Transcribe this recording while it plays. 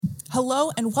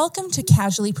Hello and welcome to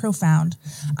Casually Profound.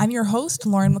 I'm your host,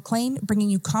 Lauren McLean, bringing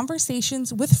you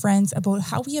conversations with friends about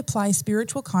how we apply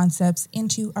spiritual concepts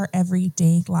into our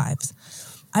everyday lives.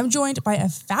 I'm joined by a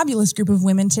fabulous group of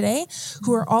women today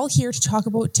who are all here to talk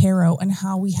about tarot and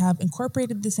how we have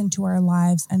incorporated this into our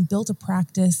lives and built a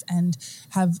practice and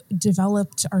have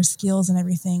developed our skills and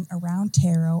everything around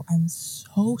tarot. I'm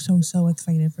so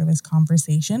excited for this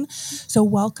conversation. So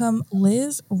welcome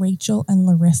Liz, Rachel, and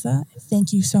Larissa.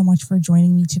 Thank you so much for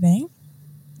joining me today.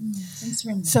 Thanks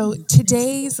for So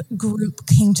today's group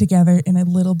came together in a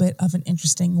little bit of an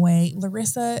interesting way.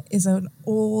 Larissa is an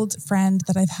old friend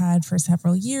that I've had for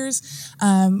several years,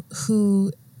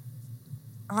 who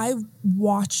I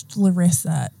watched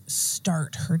Larissa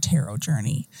start her tarot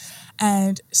journey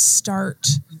and start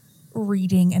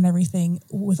reading and everything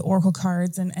with oracle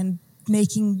cards and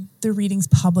making the readings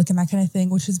public and that kind of thing,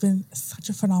 which has been such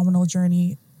a phenomenal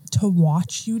journey to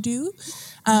watch you do.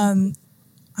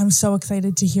 I'm so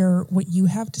excited to hear what you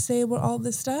have to say about all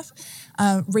this stuff.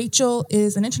 Rachel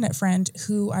is an internet friend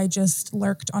who I just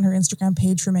lurked on her Instagram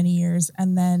page for many years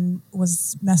and then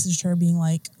messaged her being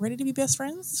like, ready to be best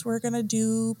friends? We're going to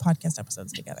do podcast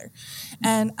episodes together.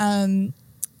 And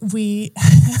we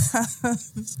have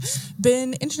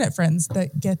been internet friends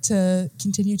that get to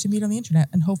continue to meet on the internet,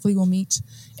 and hopefully we'll meet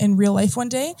in real life one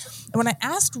day. And when I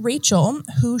asked Rachel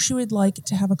who she would like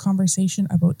to have a conversation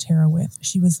about tarot with,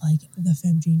 she was like, the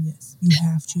Femme Genius. You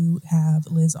have to have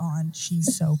Liz on.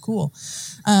 She's so cool.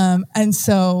 And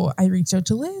so I reached out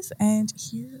to Liz, and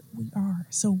here we are.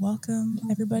 So welcome,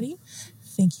 everybody.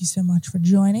 Thank you so much for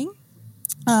joining.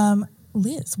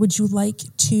 Liz, would you like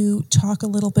to talk a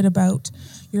little bit about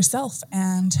yourself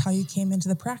and how you came into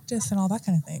the practice and all that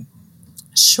kind of thing?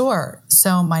 Sure.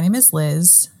 So my name is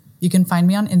Liz. You can find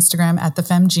me on Instagram at the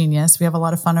Femme Genius. We have a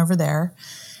lot of fun over there.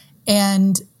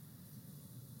 And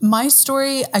my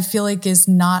story, I feel like, is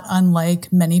not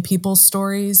unlike many people's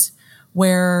stories,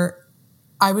 where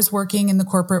I was working in the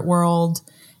corporate world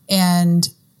and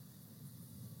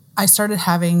I started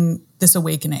having this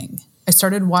awakening. I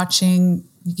started watching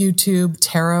YouTube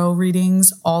tarot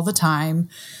readings all the time.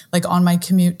 Like on my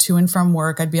commute to and from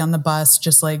work, I'd be on the bus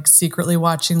just like secretly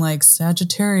watching like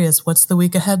Sagittarius, what's the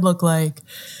week ahead look like?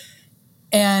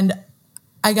 And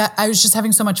I was just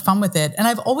having so much fun with it. And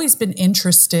I've always been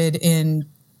interested in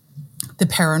the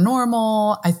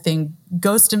paranormal. I think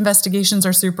ghost investigations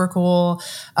are super cool.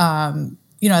 I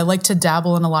like to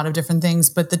dabble in a lot of different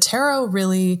things, but the tarot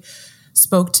really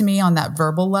spoke to me on that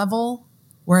verbal level,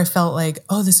 where I felt like,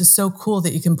 oh, this is so cool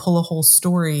that you can pull a whole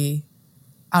story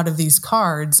out of these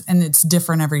cards and it's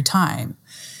different every time.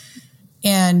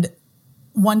 And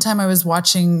one time I was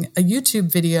watching a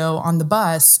YouTube video on the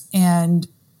bus and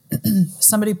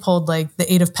somebody pulled like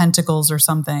the 8 of Pentacles or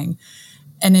something.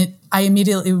 And I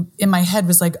immediately in my head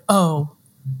was like, oh,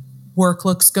 work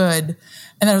looks good. And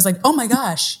then I was like, oh my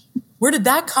gosh, where did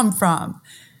that come from?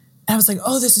 And I was like,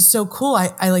 oh, this is so cool.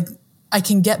 I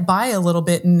can get by a little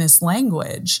bit in this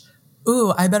language.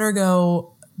 Ooh, I better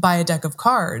go buy a deck of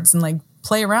cards and like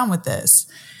play around with this.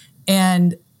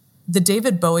 And the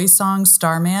David Bowie song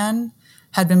Starman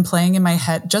had been playing in my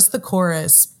head. Just the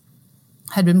chorus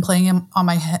had been playing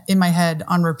in my head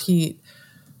on repeat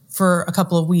for a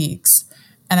couple of weeks.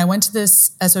 And I went to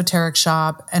this esoteric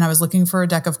shop and I was looking for a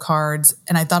deck of cards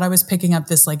and I thought I was picking up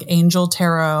this like angel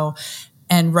tarot.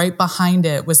 And right behind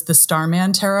it was the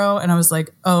Starman Tarot. And I was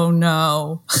like, oh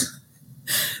no,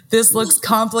 this looks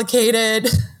complicated.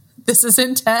 This is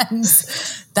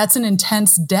intense. That's an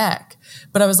intense deck.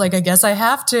 But I was like, I guess I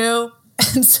have to.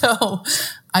 And so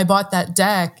I bought that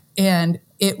deck and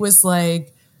it was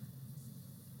like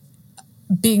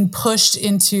being pushed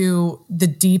into the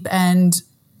deep end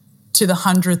to the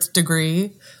 100th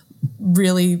degree,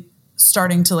 really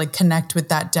starting to like connect with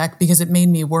that deck because it made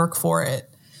me work for it.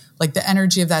 Like the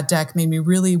energy of that deck made me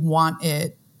really want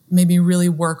it, made me really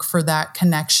work for that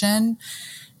connection.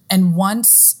 And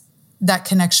once that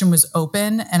connection was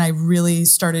open and I really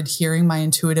started hearing my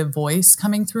intuitive voice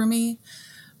coming through me,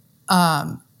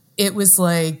 it was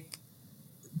like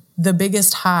the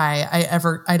biggest high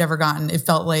I'd ever gotten. It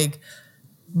felt like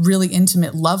really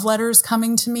intimate love letters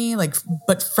coming to me,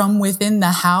 but from within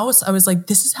the house, I was like,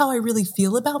 this is how I really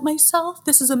feel about myself.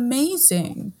 This is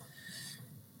amazing.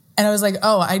 And I was like,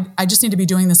 oh, I just need to be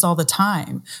doing this all the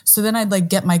time. So then I'd like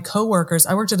get my coworkers.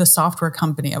 I worked at a software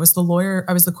company. I was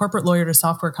the corporate lawyer at a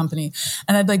software company.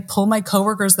 And I'd like pull my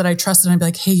coworkers that I trusted and I'd be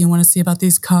like, hey, you want to see about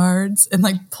these cards? And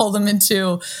like pull them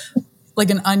into like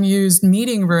an unused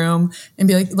meeting room and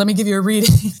be like, let me give you a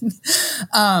reading.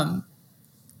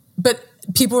 But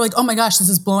people were like, oh my gosh, this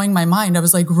is blowing my mind. I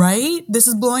was like, right? This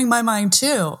is blowing my mind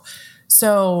too.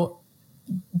 So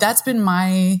that's been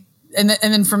and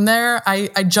then from there,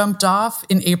 I jumped off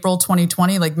in April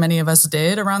 2020, like many of us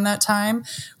did around that time,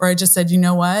 where I just said, you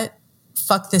know what,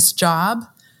 fuck this job.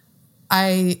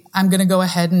 I'm going to go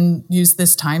ahead and use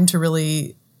this time to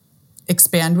really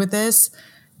expand with this.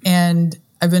 And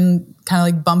I've been kind of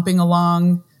like bumping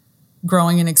along,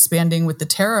 growing and expanding with the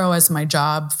tarot as my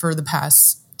job for the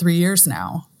past 3 years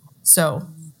now. So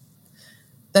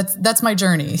that's my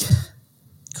journey.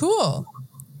 Cool.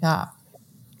 Yeah.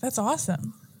 That's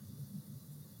awesome.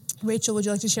 Rachel, would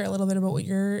you like to share a little bit about what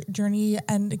your journey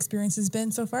and experience has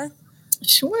been so far?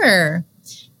 Sure.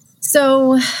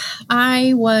 So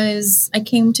I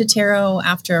came to tarot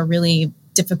after a really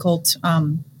difficult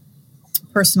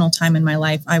personal time in my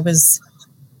life. I was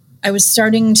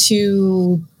starting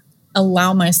to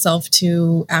allow myself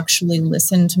to actually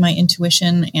listen to my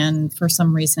intuition, and for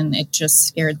some reason it just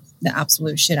scared the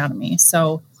absolute shit out of me.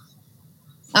 So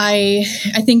I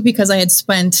think because I had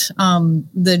spent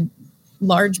the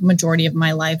large majority of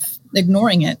my life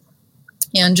ignoring it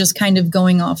and just kind of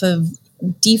going off of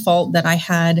default that I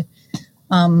had,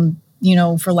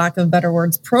 for lack of better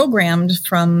words, programmed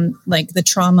from like the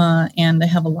trauma. And I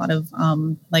have a lot of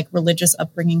like religious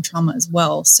upbringing trauma as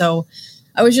well. So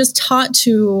I was just taught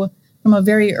to, from a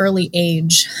very early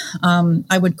age,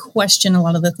 I would question a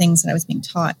lot of the things that I was being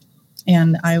taught.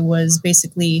 And I was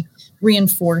basically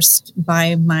reinforced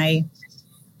by my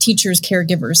teachers,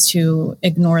 caregivers to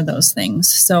ignore those things.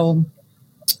 So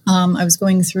I was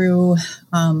going through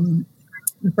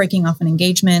breaking off an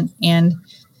engagement, and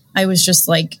I was just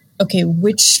like, okay,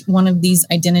 which one of these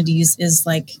identities is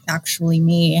like actually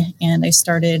me? And I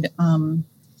started,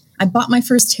 I bought my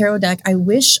first tarot deck. I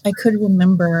wish I could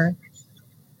remember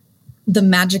the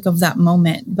magic of that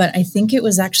moment, but I think it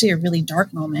was actually a really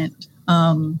dark moment.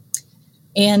 And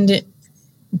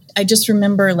I just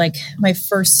remember like my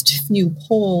first few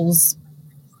polls,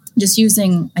 just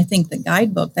using, I think, the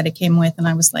guidebook that it came with. And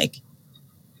I was like,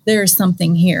 there's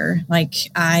something here. Like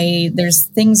there's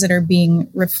things that are being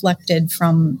reflected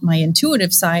from my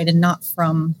intuitive side and not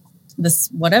from this,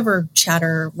 whatever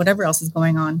chatter, whatever else is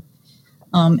going on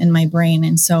in my brain.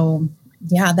 And so,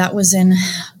 yeah, that was in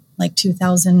like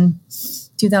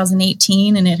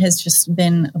 2018. And it has just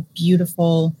been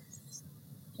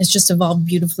it's just evolved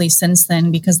beautifully since then,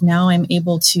 because now I'm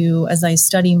able to, as I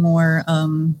study more,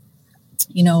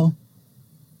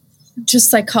 just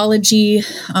psychology,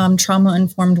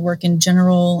 trauma-informed work in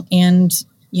general, and,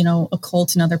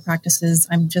 occult and other practices,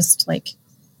 I'm just like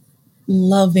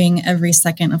loving every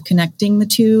second of connecting the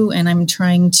two. And I'm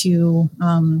trying to,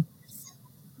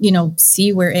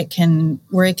 see where it can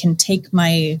take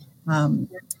my,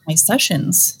 my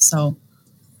sessions. So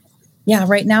yeah,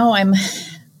 right now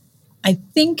I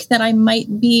think that I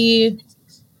might be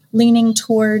leaning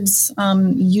towards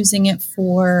using it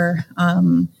for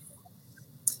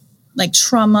like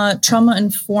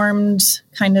trauma-informed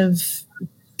kind of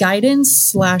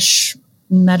guidance /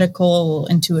 medical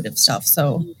intuitive stuff.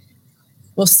 So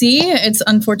we'll see. It's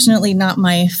unfortunately not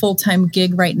my full-time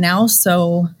gig right now.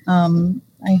 So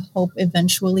I hope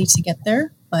eventually to get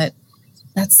there, but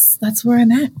that's where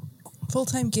I'm at.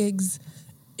 Full-time gigs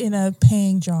in a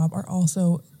paying job are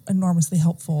also enormously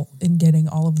helpful in getting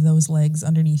all of those legs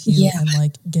underneath you and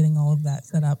like getting all of that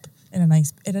set up at a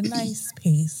nice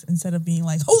pace, instead of being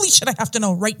like, holy shit, I have to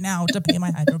know right now to pay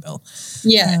my hydro bill.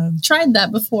 Yeah. Tried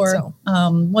that before. So.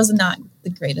 Was not the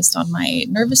greatest on my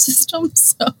nervous system.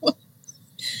 So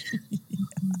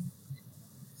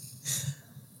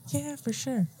yeah, for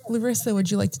sure. Larissa,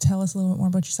 would you like to tell us a little bit more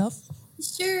about yourself?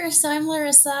 Sure. So I'm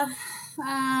Larissa.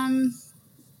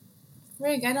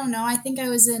 Rig, I don't know. I think I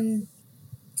was in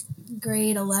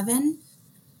grade 11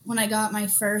 when I got my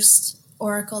first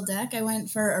oracle deck. I went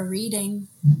for a reading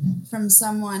from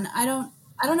someone. I don't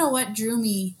know what drew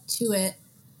me to it.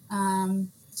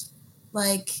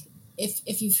 Like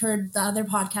if you've heard the other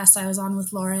podcast I was on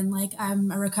with Lauren, like I'm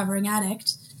a recovering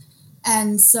addict.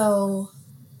 And so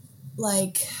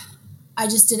like I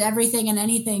just did everything and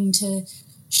anything to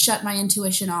shut my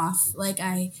intuition off. Like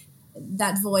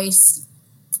that voice.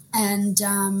 And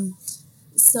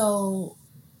so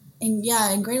in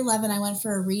grade 11, I went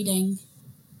for a reading,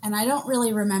 and I don't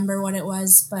really remember what it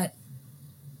was, but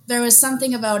there was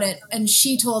something about it. And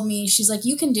she told me, she's like,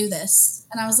 you can do this.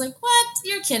 And I was like, what?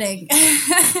 You're kidding.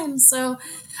 And so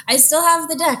I still have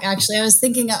the deck. Actually, I was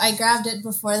thinking I grabbed it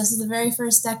before. This is the very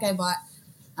first deck I bought.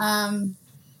 And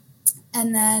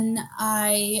then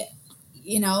I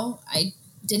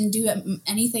didn't do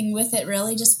anything with it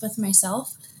really, just with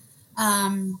myself.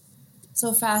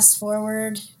 So fast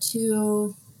forward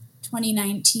to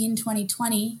 2019,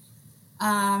 2020,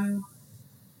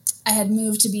 I had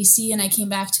moved to BC and I came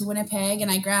back to Winnipeg and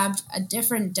I grabbed a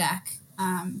different deck,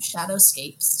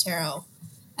 Shadowscapes Tarot,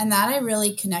 and that I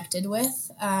really connected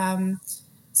with.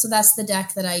 So that's the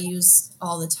deck that I use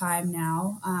all the time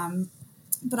now.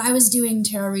 But I was doing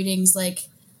tarot readings like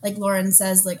Lauren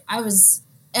says, like I was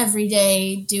every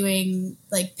day doing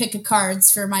like pick a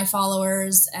cards for my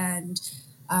followers and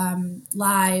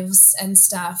lives and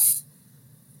stuff.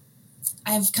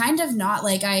 I've kind of not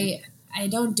like I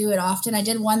don't do it often. I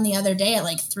did one the other day at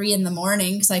like 3 a.m.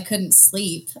 because I couldn't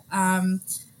sleep. And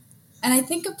I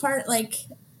think a part, like,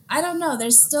 I don't know,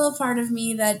 there's still a part of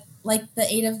me that like the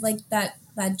 8 of like that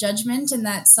judgment and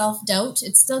that self-doubt,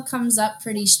 it still comes up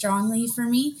pretty strongly for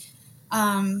me.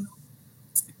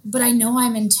 But I know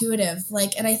I'm intuitive.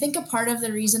 Like, and I think a part of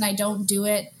the reason I don't do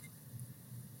it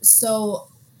so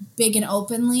big and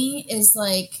openly is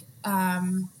like,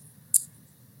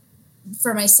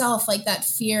 for myself, like that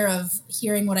fear of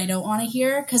hearing what I don't want to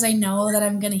hear, because I know that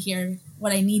I'm going to hear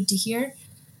what I need to hear.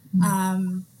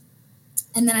 And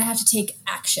then I have to take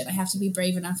action. I have to be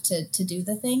brave enough to do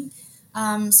the thing.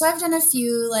 So I've done a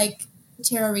few like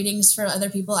tarot readings for other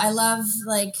people. I love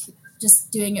like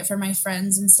just doing it for my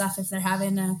friends and stuff. If they're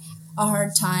having a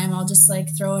hard time, I'll just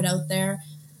like throw it out there.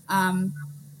 And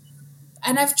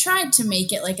I've tried to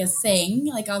make it like a thing.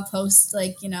 Like I'll post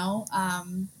like, you know,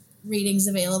 readings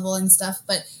available and stuff,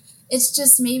 but it's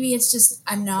just, maybe it's just,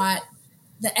 I'm not,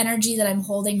 the energy that I'm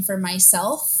holding for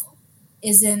myself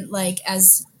isn't like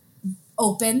as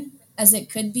open as it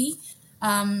could be.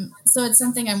 So it's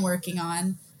something I'm working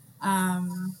on.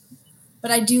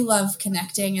 But I do love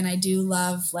connecting, and I do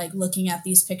love like looking at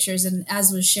these pictures, and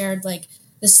as was shared, like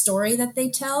the story that they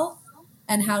tell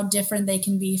and how different they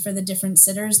can be for the different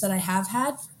sitters that I have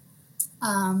had.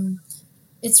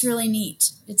 It's really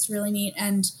neat. It's really neat.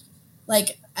 And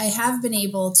like, I have been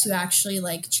able to actually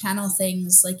like channel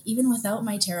things like even without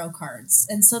my tarot cards.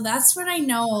 And so that's when I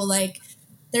know like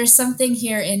there's something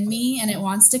here in me and it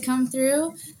wants to come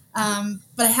through.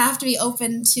 But I have to be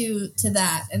open to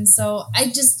that. And so I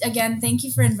just, again, thank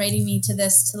you for inviting me to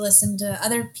this, to listen to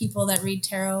other people that read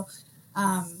tarot.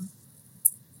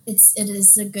 It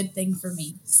is a good thing for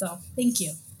me. So thank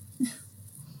you.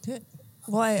 Good.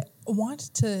 Well, I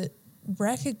want to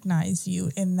recognize you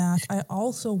in that I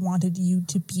also wanted you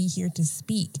to be here to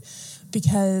speak,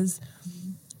 because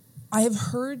I have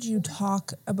heard you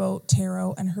talk about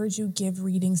tarot and heard you give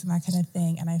readings and that kind of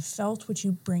thing, and I felt what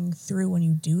you bring through when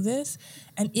you do this,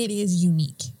 and it is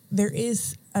unique. There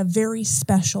is a very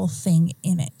special thing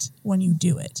in it when you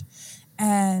do it.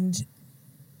 And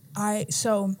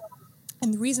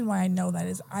the reason why I know that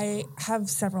is I have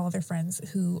several other friends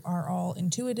who are all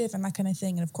intuitive and that kind of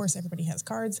thing. And of course, everybody has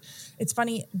cards. It's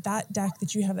funny, that deck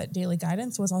that you have, that daily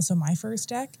guidance, was also my first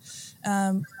deck.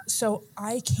 So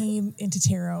I came into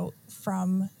tarot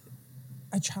from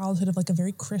a childhood of like a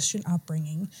very Christian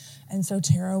upbringing. And so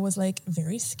tarot was like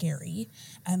very scary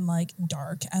and like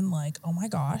dark and like, oh my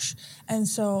gosh. And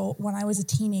so when I was a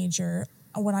teenager,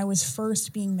 when I was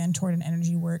first being mentored in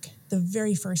energy work, the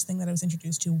very first thing that I was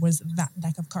introduced to was that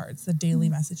deck of cards, the daily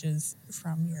messages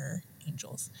from your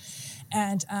angels.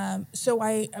 And so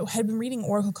I had been reading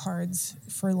oracle cards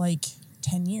for like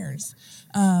 10 years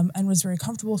and was very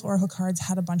comfortable with oracle cards,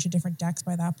 had a bunch of different decks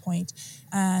by that point.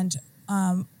 And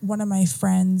one of my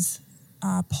friends,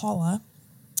 Paula,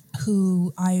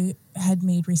 who I had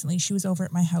made recently, she was over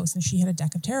at my house and she had a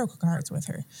deck of tarot cards with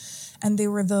her. And they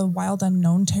were the Wild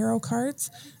Unknown tarot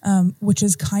cards, which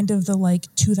is kind of the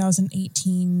like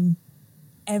 2018,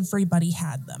 everybody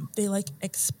had them. They like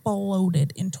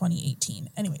exploded in 2018.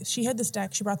 Anyways, she had this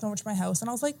deck, she brought them over to my house, and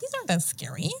I was like, these aren't that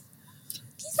scary.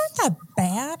 These aren't that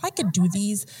bad. I could do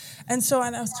these. And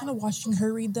I was kind of watching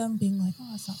her read them, being like, oh,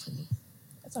 that's not for me.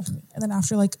 That's not for me. And then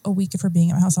after like a week of her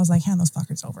being at my house, I was like, hand those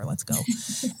fuckers over. Let's go.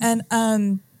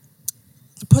 And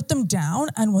put them down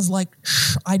and was like,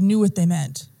 I knew what they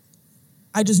meant.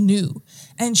 I just knew.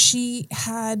 And she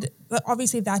had,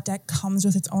 obviously that deck comes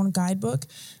with its own guidebook,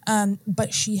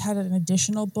 but she had an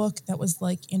additional book that was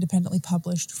like independently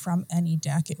published from any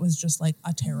deck. It was just like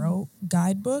a tarot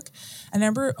guidebook. I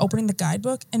remember opening the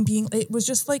guidebook and it was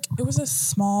just like, it was a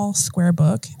small square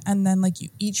book. And then like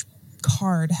each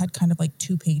card had kind of like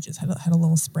 2 pages, had a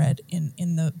little spread in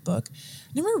the book.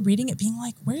 I remember reading it being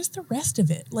like, where's the rest of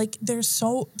it? Like this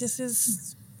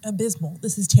is abysmal.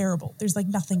 This is terrible. There's like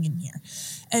nothing in here.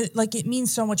 And like, it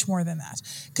means so much more than that.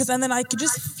 And then I could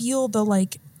just feel the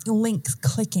like links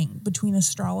clicking between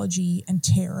astrology and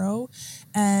tarot,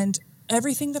 and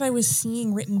everything that I was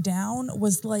seeing written down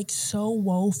was like so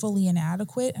woefully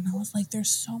inadequate. And I was like,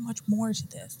 there's so much more to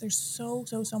this. There's so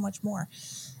much more.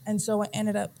 And so I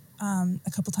ended up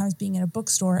a couple times being in a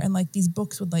bookstore and like these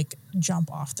books would like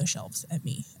jump off the shelves at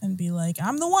me and be like,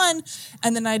 I'm the one.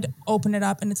 And then I'd open it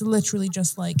up and it's literally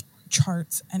just like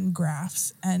charts and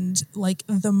graphs and like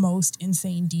the most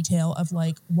insane detail of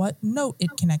like what note it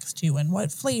connects to and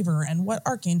what flavor and what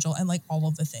archangel and like all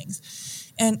of the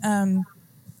things. And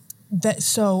that,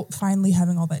 so finally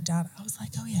having all that data, I was like,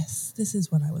 oh yes, this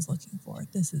is what I was looking for.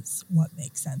 This is what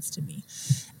makes sense to me.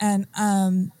 And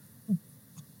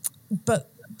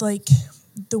but like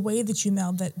the way that you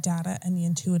meld that data and the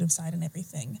intuitive side and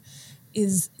everything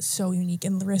is so unique.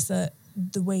 And Larissa,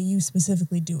 the way you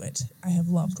specifically do it, I have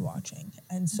loved watching.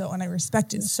 And I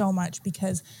respect it so much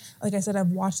because, like I said,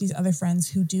 I've watched these other friends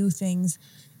who do things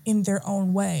in their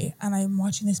own way. And I'm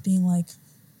watching this being like,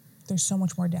 there's so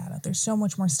much more data. There's so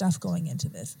much more stuff going into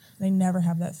this. And I never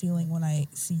have that feeling when I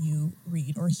see you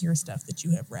read or hear stuff that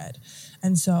you have read.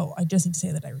 And so I just need to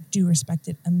say that I do respect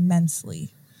it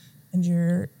immensely. And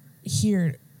you're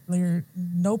here, you're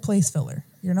no place filler.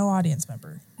 You're no audience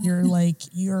member. You're like,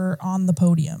 you're on the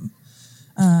podium.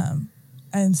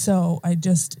 And so I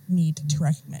just need to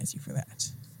recognize you for that.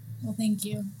 Well, thank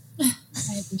you. I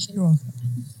appreciate it. You're welcome.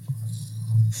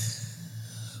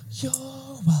 You're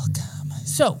welcome.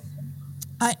 So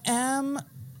I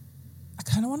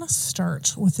kind of want to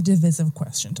start with a divisive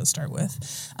question to start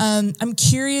with. I'm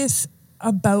curious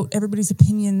about everybody's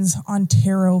opinions on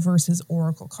tarot versus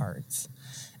oracle cards.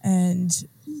 And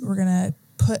we're going to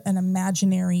put an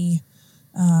imaginary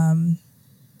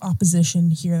opposition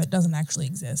here that doesn't actually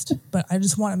exist. But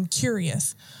I'm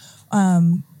curious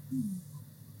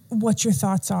what your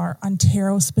thoughts are on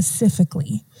tarot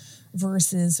specifically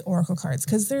versus oracle cards,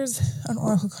 because there's an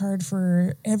oracle card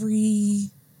for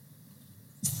every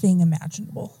thing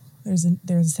imaginable. There's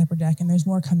a separate deck, and there's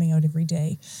more coming out every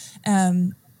day.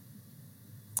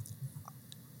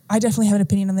 I definitely have an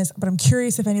opinion on this, but I'm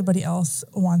curious if anybody else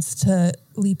wants to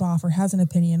leap off or has an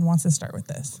opinion, wants to start with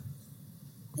this.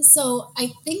 So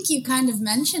I think you kind of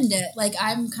mentioned it. Like,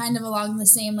 I'm kind of along the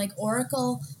same, like,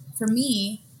 oracle for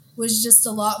me was just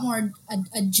a lot more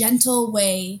a gentle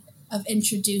way of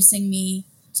introducing me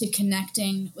to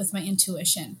connecting with my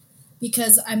intuition,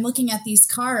 because I'm looking at these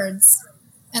cards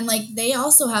and like they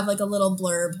also have like a little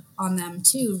blurb on them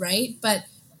too, right? But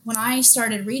when I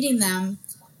started reading them,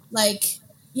 like,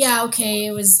 yeah, okay,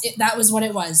 that was what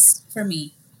it was for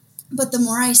me. But the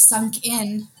more I sunk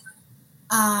in,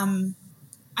 I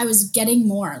was getting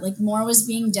more was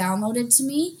being downloaded to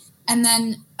me. And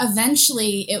then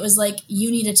eventually it was like,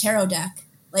 you need a tarot deck.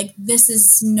 Like, this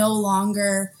is no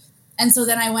longer. And so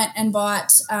then I went and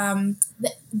bought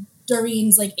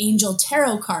Doreen's like Angel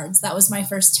Tarot cards. That was my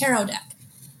first tarot deck.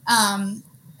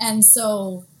 And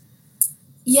so,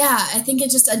 yeah, I think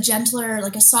it's just a gentler,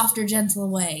 like a softer, gentle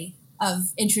way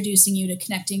of introducing you to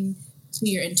connecting to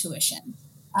your intuition.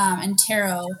 And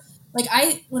tarot, like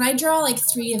when I draw like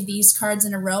 3 of these cards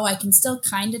in a row, I can still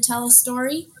kind of tell a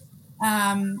story.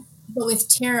 But with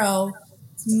tarot,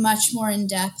 it's much more in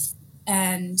depth,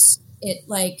 and it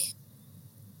like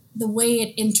the way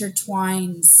it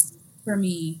intertwines for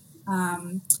me,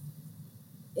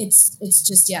 it's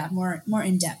just, yeah, more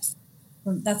in depth.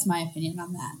 That's my opinion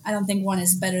on that. I don't think one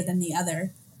is better than the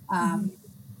other.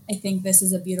 I think this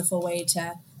is a beautiful way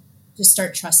to just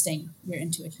start trusting your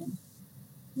intuition.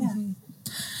 Yeah. Mm-hmm.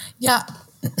 Yeah.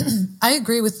 I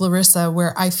agree with Larissa,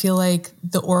 where I feel like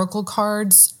the oracle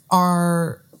cards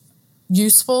are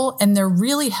useful and they're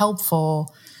really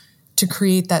helpful to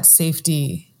create that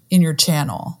safety in your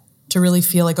channel, to really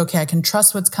feel like, okay, I can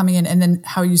trust what's coming in. And then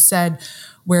how you said,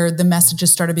 where the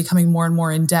messages started becoming more and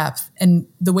more in depth. And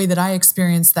the way that I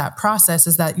experienced that process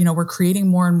is that, we're creating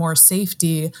more and more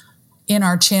safety in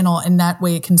our channel, and that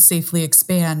way it can safely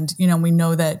expand. We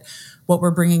know that what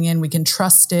we're bringing in, we can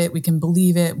trust it, we can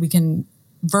believe it, we can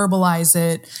verbalize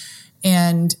it.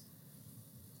 And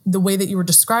the way that you were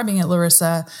describing it,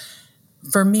 Larissa,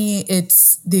 for me,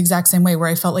 it's the exact same way, where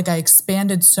I felt like I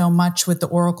expanded so much with the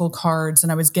oracle cards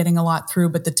and I was getting a lot through,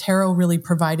 but the tarot really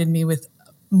provided me with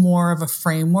more of a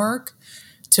framework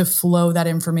to flow that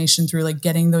information through, like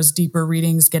getting those deeper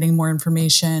readings, getting more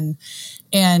information.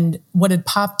 And what had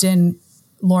popped in,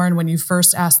 Lauren, when you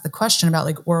first asked the question about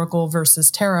like oracle versus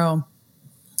tarot,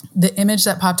 the image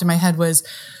that popped in my head was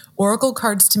oracle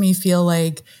cards to me feel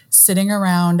like sitting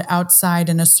around outside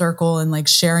in a circle and like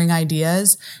sharing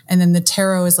ideas. And then the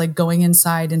tarot is like going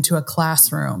inside into a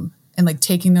classroom and like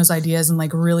taking those ideas and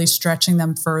like really stretching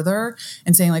them further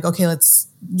and saying like, okay,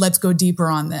 let's go deeper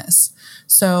on this.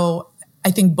 So I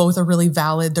think both are really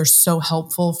valid. They're so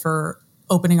helpful for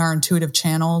opening our intuitive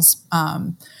channels.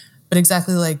 But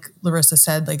exactly like Larissa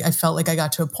said, like I felt like I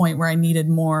got to a point where I needed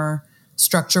more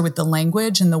structure with the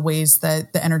language and the ways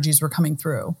that the energies were coming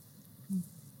through.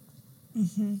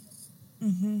 Mm-hmm.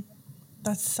 Mm-hmm.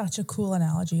 That's such a cool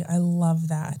analogy. I love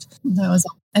that.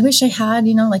 I wish I had,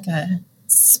 like a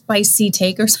spicy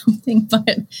take or something,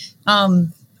 but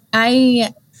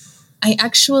I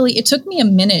actually, it took me a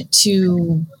minute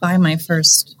to buy my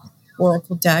first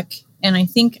Oracle deck. And I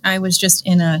think I was just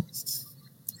in a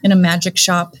magic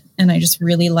shop, and I just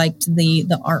really liked the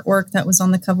artwork that was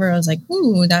on the cover. I was like,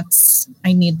 ooh,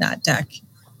 I need that deck.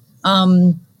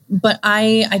 But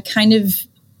I kind of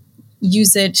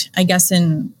use it, I guess,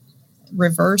 in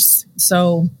reverse.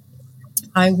 So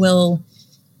I will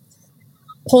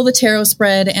pull the tarot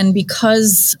spread, and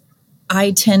because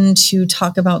I tend to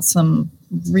talk about some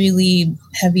really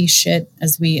heavy shit,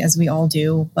 as we all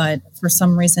do, but for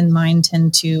some reason mine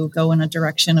tend to go in a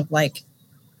direction of like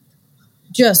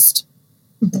just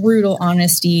brutal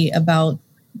honesty about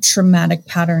traumatic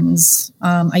patterns.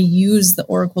 I use the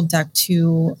Oracle deck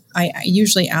I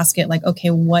usually ask it like,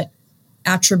 okay, what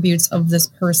attributes of this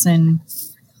person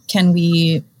can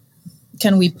we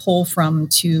pull from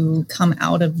to come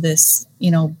out of this,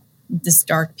 this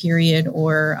dark period,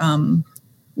 or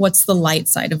what's the light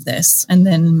side of this? And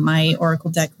then my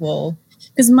Oracle deck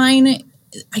because mine,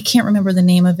 I can't remember the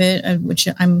name of it, which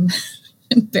I'm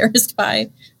embarrassed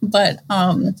by, but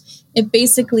it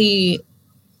basically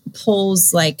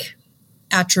pulls like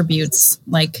attributes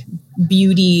like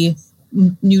beauty,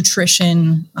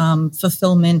 nutrition,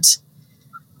 fulfillment.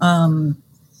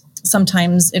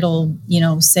 Sometimes it'll,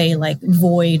 say like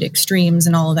void, extremes,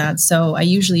 and all of that. So I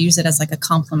usually use it as like a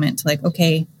compliment to like,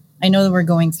 okay, I know that we're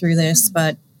going through this,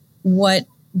 but what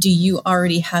do you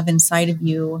already have inside of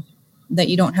you that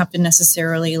you don't have to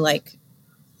necessarily like,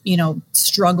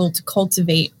 struggle to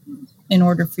cultivate in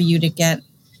order for you to get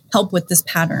help with this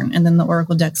pattern? And then the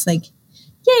Oracle deck's like,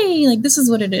 yay, like this is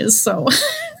what it is. So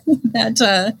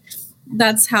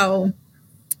that's how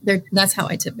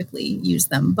I typically use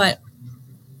them. But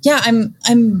yeah,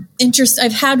 I'm interested.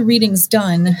 I've had readings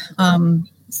done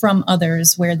from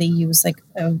others where they use like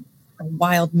a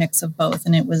wild mix of both.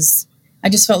 And I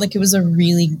just felt like it was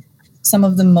some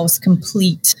of the most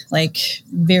complete, like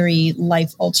very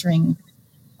life altering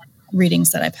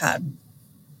readings that I've had.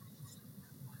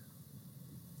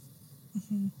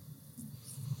 Mm-hmm.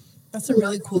 That's a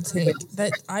really cool take.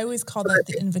 That I always call that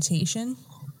the invitation.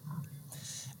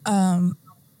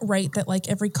 Right. That like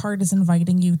every card is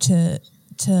inviting you into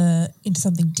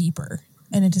something deeper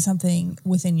and into something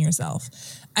within yourself.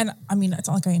 And I mean, it's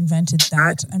not like I invented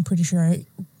that. I'm pretty sure I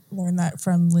learned that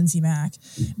from Lindsay Mack.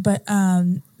 But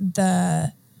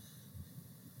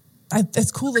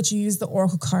it's cool that you use the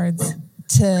Oracle cards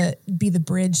to be the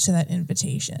bridge to that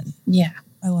invitation. Yeah.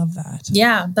 I love that.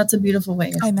 Yeah, that's a beautiful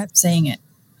way of saying it.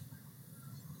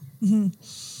 Mm-hmm.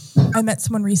 I met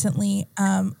someone recently.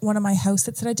 One of my house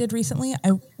sits that I did recently,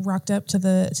 I rocked up to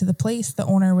the place. The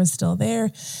owner was still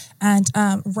there, and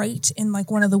right in like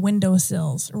one of the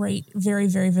windowsills, right, very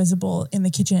very visible in the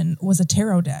kitchen, was a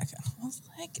tarot deck. I was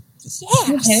like,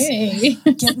 yes, hey.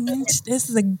 Getting into this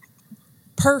is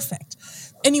perfect.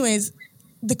 Anyways,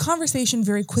 the conversation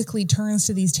very quickly turns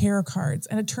to these tarot cards,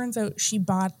 and it turns out she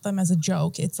bought them as a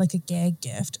joke. It's like a gag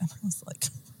gift, and I was like,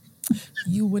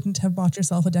 you wouldn't have bought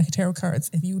yourself a deck of tarot cards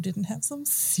if you didn't have some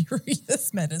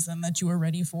serious medicine that you were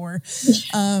ready for.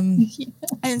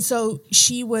 And so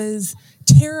she was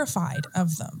terrified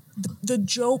of them. The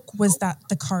joke was that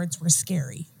the cards were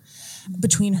scary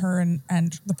between her and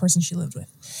the person she lived with.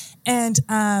 And so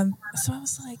I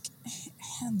was like,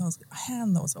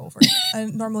 hand those over.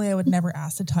 And normally I would never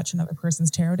ask to touch another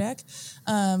person's tarot deck.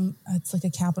 It's like a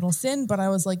capital sin, but I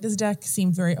was like, this deck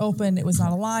seemed very open. It was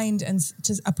not aligned and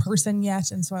to a person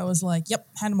yet. And so I was like, yep,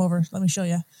 hand them over. Let me show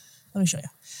you.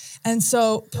 And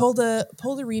so pulled a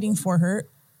reading for her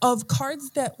of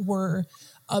cards that were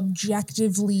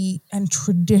objectively and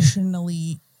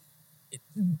traditionally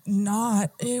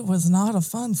it was not a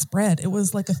fun spread. It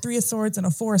was like a 3 of swords and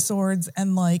a 4 of swords,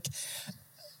 and like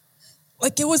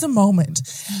it was a moment.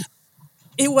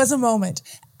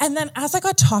 And then as I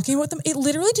got talking with them, it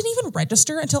literally didn't even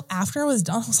register until after I was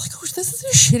done. I was like, oh, this is a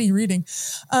shitty reading.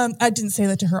 I didn't say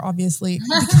that to her, obviously,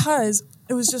 because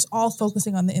it was just all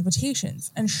focusing on the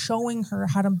invitations and showing her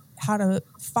how to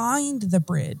find the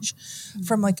bridge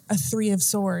from like a 3 of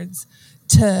swords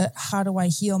to how do I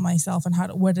heal myself and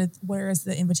where is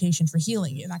the invitation for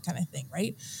healing and that kind of thing,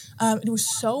 right? It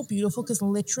was so beautiful because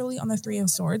literally on the 3 of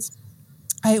swords,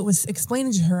 I was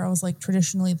explaining to her, I was like,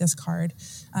 traditionally this card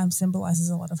symbolizes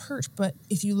a lot of hurt. But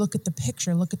if you look at the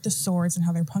picture, look at the swords and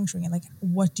how they're puncturing it, like,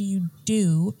 what do you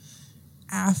do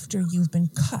after you've been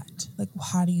cut? Like,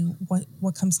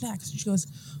 what comes next? And she goes,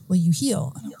 well, you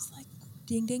heal. And I was like,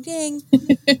 ding, ding, ding.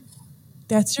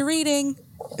 That's your reading.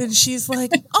 And she's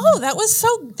like, oh, that was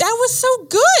so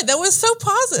good. That was so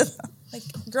positive. Like,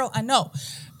 girl, I know.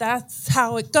 That's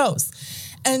how it goes.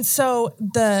 And so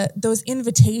those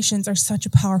invitations are such a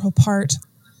powerful part.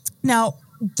 Now,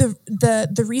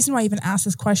 the reason why I even asked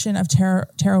this question of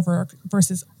tarot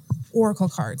versus oracle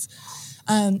cards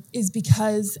is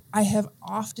because I have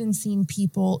often seen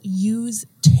people use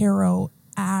tarot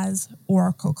as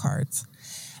oracle cards,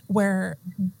 where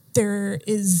there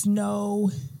is no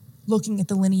looking at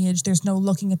the lineage, there's no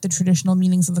looking at the traditional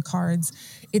meanings of the cards.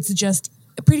 It's just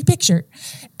a pretty picture.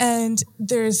 And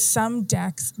there's some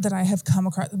decks that I have come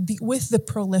across with the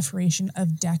proliferation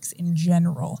of decks in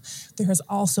general. There has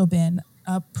also been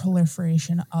a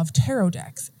proliferation of tarot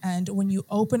decks. And when you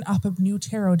open up a new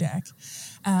tarot deck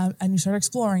and you start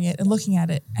exploring it and looking at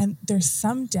it, and there's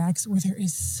some decks where there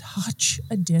is such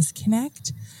a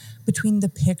disconnect between the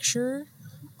picture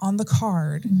on the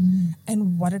card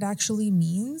and what it actually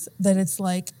means, that it's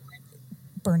like,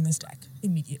 burn this deck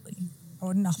immediately. I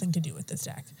want nothing to do with this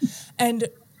deck. And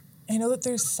I know that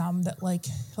there's some that like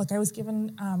I was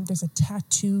given, there's a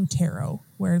tattoo tarot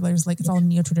where there's like, it's all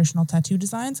neo-traditional tattoo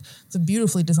designs. It's a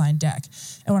beautifully designed deck.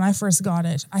 And when I first got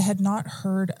it, I had not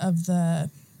heard of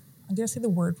I'm going to say the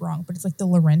word wrong, but it's like the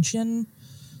Laurentian.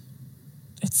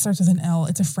 It starts with an L.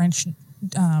 It's a French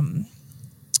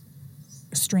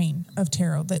strain of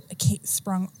tarot that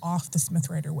sprung off the Smith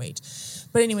Rider-Waite.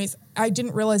 But anyways, I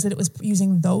didn't realize that it was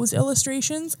using those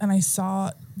illustrations, and I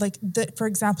saw like for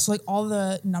example, so like all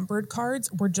the numbered cards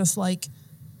were just like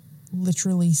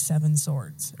literally 7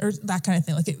 swords or that kind of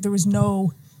thing. Like there was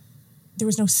no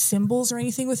symbols or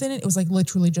anything within it. It was like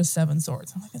literally just 7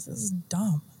 swords. I'm like, this is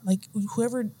dumb. Like you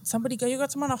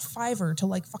got someone on a Fiverr to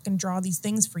like fucking draw these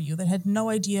things for you that had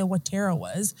no idea what tarot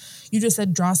was. You just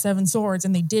said draw 7 swords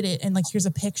and they did it. And like, here's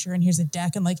a picture and here's a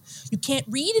deck. And like, you can't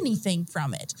read anything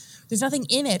from it. There's nothing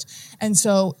in it. And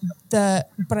so but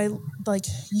I like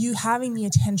you having the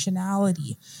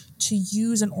intentionality to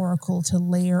use an oracle to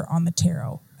layer on the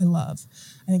tarot. I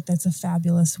think that's a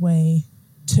fabulous way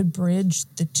to bridge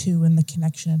the two and the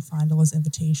connection and find all those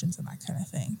invitations and that kind of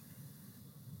thing.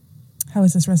 How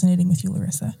is this resonating with you,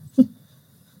 Larissa?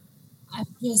 I'm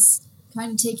just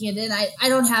kind of taking it in. I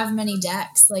don't have many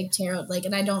decks like tarot, like,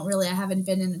 and I haven't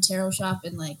been in a tarot shop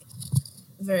in like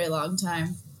a very long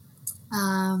time.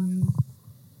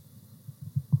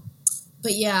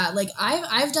 But yeah, like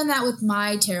I've done that with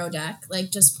my tarot deck,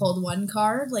 like just pulled one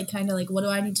card, like kind of like, what do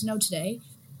I need to know today?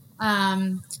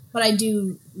 But I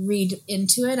do read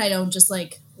into it. I don't just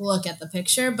like look at the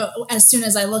picture, but as soon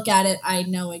as I look at it, I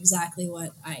know exactly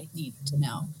what I need to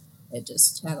know. It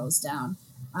just channels down.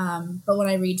 But when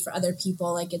I read for other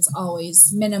people, like it's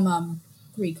always minimum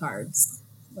 3 cards,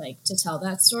 like to tell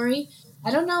that story. I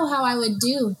don't know how I would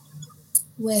do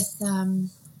with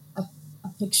a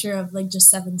picture of like just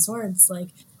 7 swords. Like,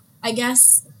 I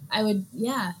guess I would,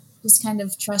 just kind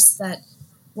of trust that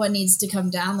what needs to come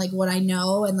down, like what I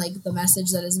know and like the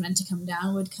message that is meant to come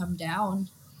down would come down.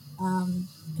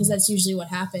 Because that's usually what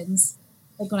happens.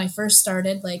 Like when I first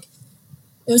started, like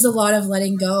it was a lot of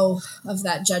letting go of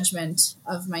that judgment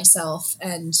of myself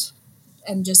and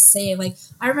just say, like,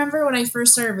 I remember when I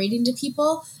first started reading to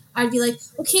people, I'd be like,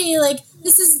 okay, like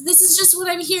this is just what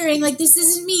I'm hearing. Like, this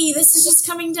isn't me. This is just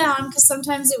coming down. Because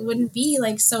sometimes it wouldn't be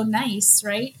like so nice.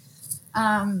 Right.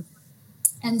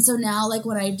 And so now, like,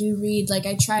 when I do read, like,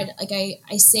 I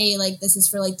say, like, this is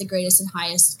for, like, the greatest and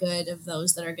highest good of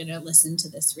those that are going to listen to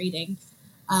this reading.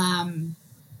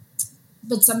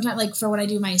 But sometimes, like, for what I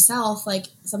do myself, like,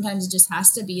 sometimes it just has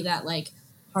to be that, like,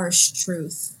 harsh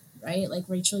truth, right? Like,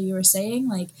 Rachel, you were saying,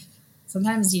 like,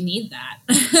 sometimes you need that.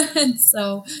 And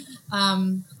so,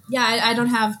 I don't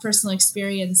have personal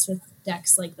experience with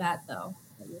decks like that, though,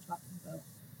 that you're talking about.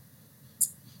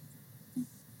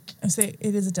 I say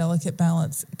it is a delicate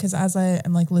balance because as I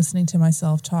am like listening to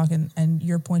myself talk and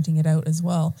you're pointing it out as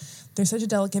well, there's such a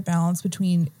delicate balance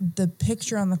between the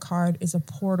picture on the card is a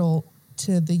portal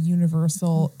to the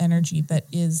universal energy that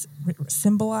is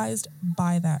symbolized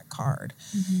by that card.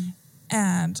 Mm-hmm.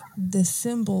 And the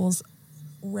symbols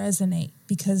resonate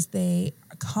because they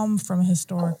come from a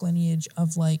historic lineage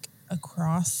of like a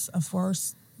cross, a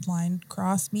forest line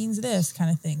cross means this kind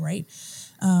of thing, right?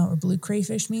 Or blue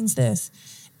crayfish means this.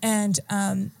 And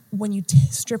when you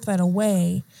strip that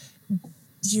away,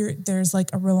 there's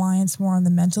like a reliance more on the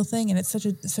mental thing, and it's such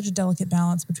a delicate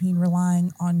balance between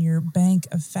relying on your bank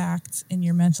of facts in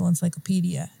your mental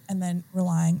encyclopedia and then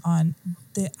relying on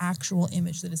the actual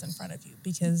image that is in front of you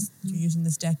because you're using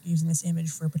this deck, you're using this image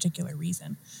for a particular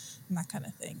reason, and that kind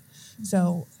of thing.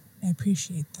 So I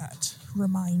appreciate that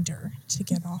reminder to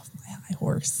get off my high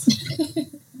horse.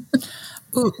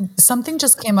 Ooh, something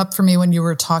just came up for me when you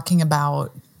were talking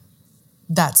about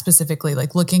that specifically,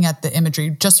 like looking at the imagery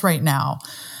just right now.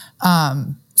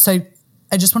 So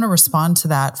I just want to respond to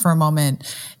that for a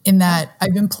moment, in that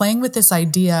I've been playing with this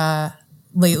idea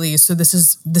lately. So this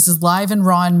is live and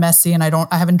raw and messy, and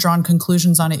I haven't drawn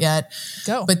conclusions on it yet.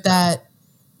 Go. But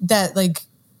that like,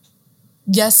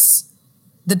 yes,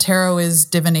 the tarot is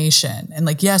divination, and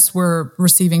like, yes, we're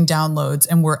receiving downloads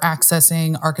and we're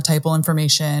accessing archetypal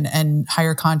information and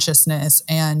higher consciousness,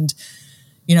 and,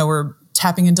 you know, we're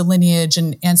tapping into lineage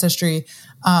and ancestry.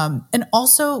 And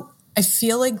also I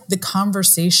feel like the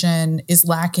conversation is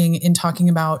lacking in talking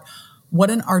about what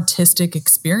an artistic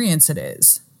experience it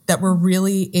is, that we're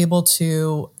really able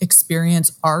to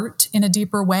experience art in a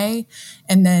deeper way,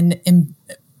 and then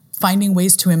finding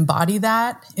ways to embody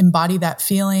that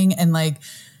feeling, and like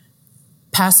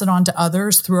pass it on to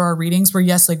others through our readings, where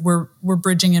yes, like we're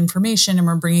bridging information and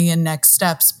we're bringing in next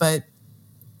steps, but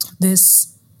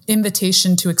this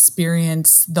invitation to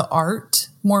experience the art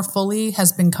more fully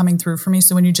has been coming through for me.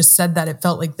 So when you just said that, it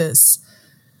felt like this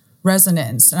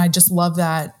resonance. And I just love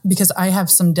that, because I have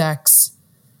some decks.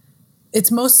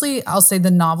 It's mostly, I'll say,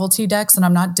 the novelty decks, and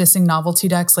I'm not dissing novelty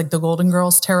decks. Like the Golden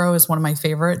Girls Tarot is one of my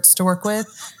favorites to work with,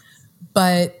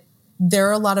 but there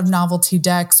are a lot of novelty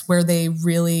decks where they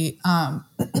really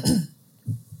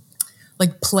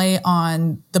like play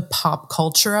on the pop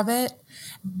culture of it.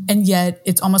 And yet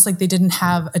it's almost like they didn't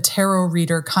have a tarot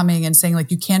reader coming and saying,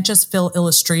 like, you can't just fill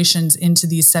illustrations into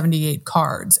these 78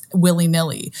 cards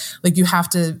willy-nilly. Like, you have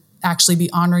to actually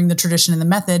be honoring the tradition and the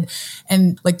method.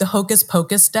 And like the Hocus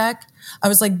Pocus deck, I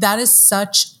was like, that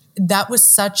was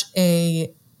such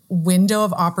a window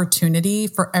of opportunity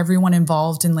for everyone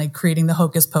involved in like creating the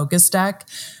Hocus Pocus deck.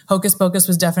 Hocus Pocus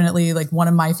was definitely like one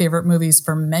of my favorite movies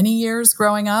for many years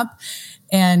growing up.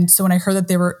 And so when I heard that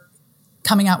they were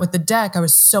coming out with the deck, I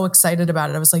was so excited about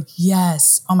it. I was like,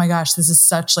 yes, oh my gosh, this is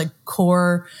such like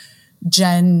core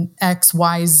Gen X,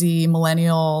 Y, Z,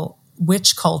 millennial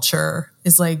witch culture.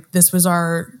 Is like, this was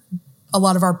a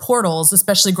lot of our portals,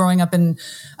 especially growing up in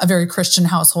a very Christian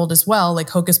household as well. Like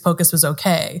Hocus Pocus was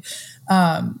okay.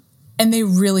 And they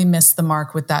really missed the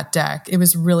mark with that deck. It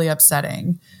was really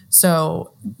upsetting.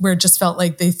 So where it just felt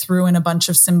like they threw in a bunch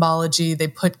of symbology, they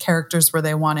put characters where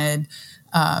they wanted.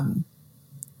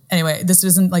 Anyway, this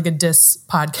isn't like a diss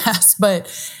podcast, but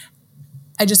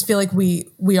I just feel like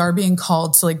we are being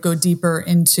called to like go deeper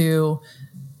into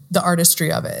the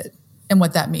artistry of it and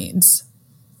what that means.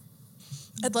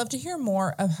 I'd love to hear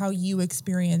more of how you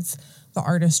experience the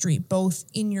artistry, both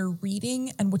in your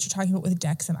reading and what you're talking about with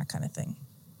decks and that kind of thing.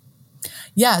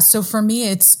 Yeah. So for me,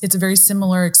 it's a very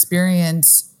similar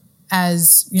experience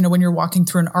as, you know, when you're walking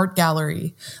through an art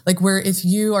gallery, like where if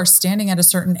you are standing at a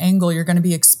certain angle, you're going to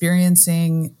be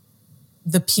experiencing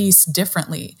the piece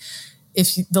differently.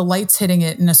 If the light's hitting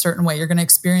it in a certain way, you're going to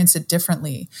experience it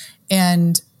differently.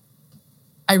 And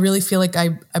I really feel like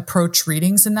I approach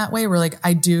readings in that way, where like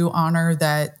I do honor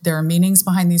that there are meanings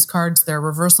behind these cards. There are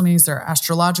reversal meanings, there are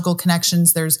astrological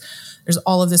connections. There's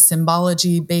all of this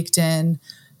symbology baked in,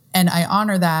 and I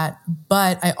honor that.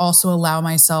 But I also allow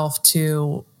myself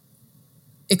to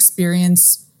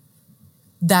experience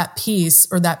that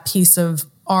piece or that piece of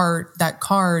art, that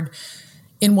card,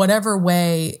 in whatever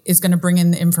way is going to bring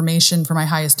in the information for my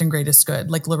highest and greatest good,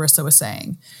 like Larissa was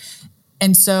saying.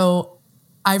 And so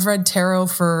I've read tarot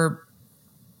for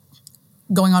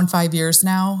going on 5 years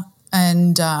now.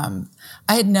 And I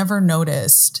had never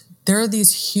noticed there are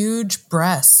these huge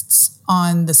breasts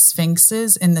on the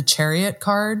sphinxes in the Chariot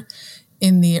card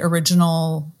in the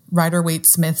original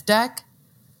Rider-Waite-Smith deck.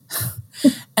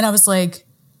 And I was like,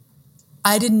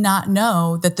 I did not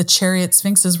know that the Chariot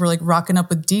sphinxes were like rocking up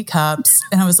with D cups.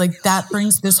 And I was like, that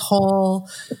brings this whole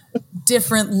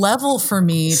different level for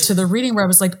me to the reading, where I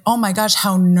was like, oh my gosh,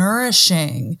 how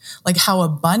nourishing, like how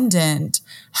abundant,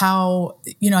 how,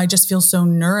 you know, I just feel so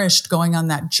nourished going on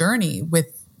that journey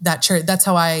with that Chariot. That's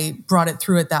how I brought it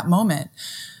through at that moment.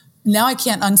 Now I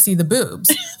can't unsee the boobs,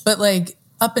 but like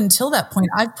up until that point,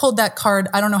 I've pulled that card,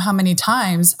 I don't know how many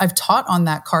times. I've taught on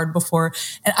that card before,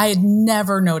 and I had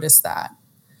never noticed that.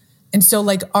 And so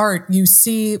like art, you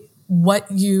see what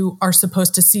you are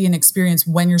supposed to see and experience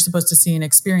when you're supposed to see and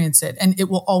experience it. And it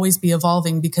will always be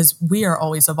evolving, because we are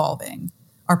always evolving.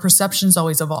 Our perception's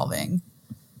always evolving.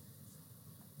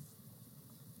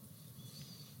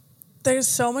 There's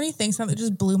so many things now that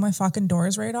just blew my fucking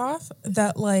doors right off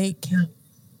that like...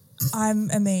 I'm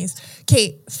amazed.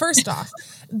 Okay, first off,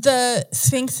 the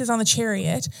Sphinx is on the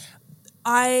Chariot.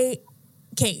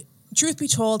 truth be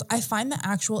told, I find the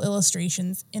actual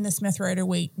illustrations in the Smith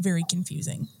Rider-Waite very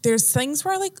confusing. There's things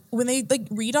where when they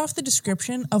read off the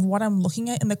description of what I'm looking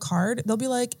at in the card, they'll be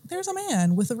like, there's a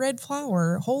man with a red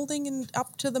flower holding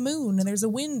up to the moon and there's a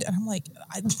wind. And I'm like,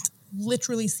 I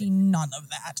literally see none of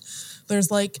that.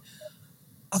 There's like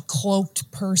a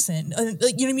cloaked person. You know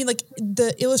what I mean? Like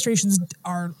the illustrations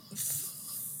are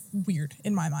weird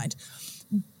in my mind.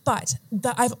 But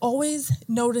I've always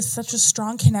noticed such a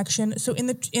strong connection. So in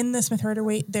the Smith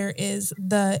Rider-Waite, there is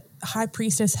the High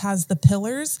Priestess has the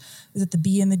pillars. Is it the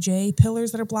B and the J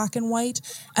pillars that are black and white?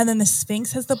 And then the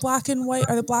Sphinx has the black and white.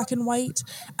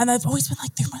 And I've always been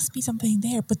like, there must be something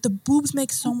there. But the boobs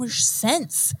make so much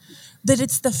sense that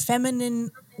it's the feminine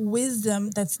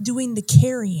wisdom that's doing the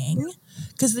carrying,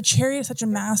 because the Chariot is such a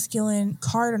masculine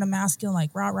card and a masculine like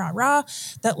rah rah rah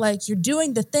that like you're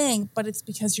doing the thing, but it's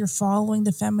because you're following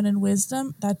the feminine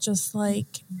wisdom that just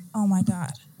like, oh my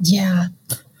God. Yeah.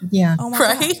 Oh my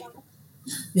right? God.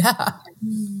 Yeah.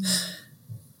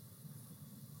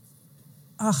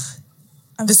 Ugh.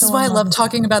 This is why I love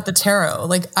talking about the tarot.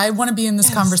 Like, I want to be in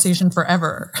this conversation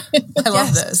forever. I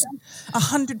love this.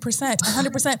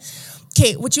 100%.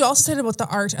 Okay, what you also said about the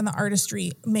art and the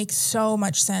artistry makes so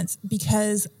much sense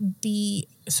because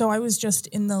so I was just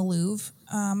in the Louvre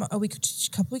a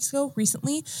couple weeks ago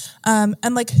recently.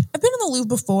 And like, I've been in the Louvre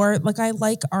before. Like, I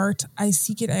like art. I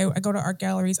seek it out. I go to art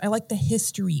galleries. I like the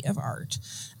history of art.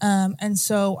 And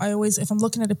so I always, if I'm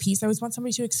looking at a piece, I always want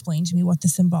somebody to explain to me what the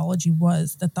symbology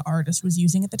was that the artist was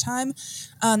using at the time.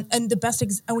 And the best,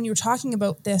 when you were talking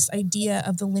about this idea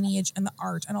of the lineage and the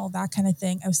art and all that kind of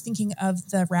thing, I was thinking of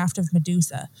the Raft of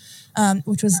Medusa,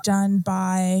 which was done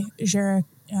by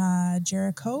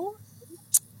Géricault.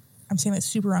 I'm saying that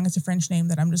super wrong. It's a French name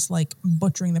that I'm just like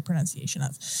butchering the pronunciation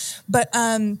of. But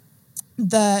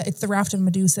it's the Raft of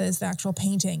Medusa is the actual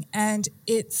painting. And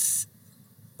it's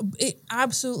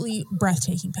absolutely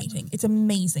breathtaking painting. It's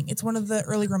amazing. It's one of the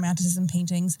early Romanticism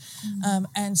paintings.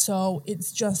 And so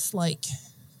it's just like,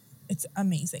 it's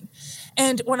amazing.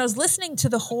 And when I was listening to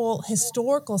the whole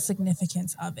historical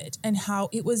significance of it and how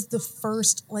it was the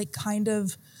first like kind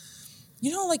of,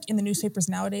 you know, like in the newspapers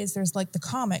nowadays, there's like the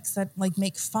comics that like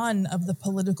make fun of the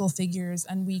political figures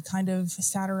and we kind of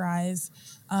satirize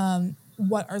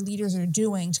what our leaders are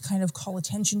doing to kind of call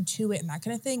attention to it and that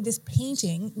kind of thing. This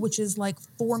painting, which is like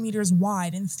 4 meters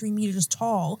wide and 3 meters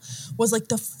tall, was like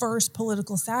the first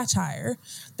political satire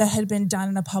that had been done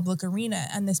in a public arena.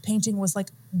 And this painting was like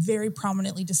very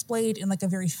prominently displayed in like a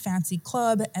very fancy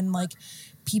club, and like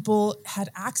people had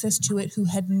access to it who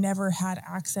had never had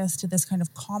access to this kind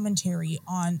of commentary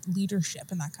on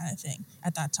leadership and that kind of thing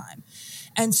at that time.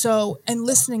 And so, and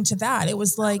listening to that, it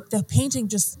was like the painting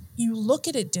just, you look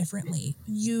at it differently,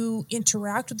 you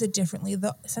interact with it differently,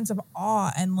 the sense of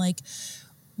awe and like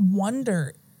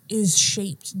wonder is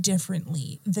shaped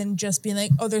differently than just being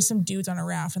like, oh, there's some dudes on a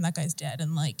raft and that guy's dead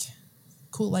and like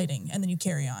cool lighting, and then you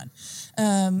carry on.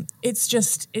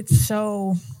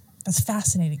 That's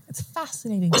fascinating. It's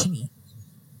fascinating to me.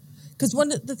 Because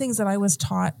one of the things that I was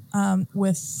taught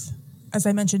with, as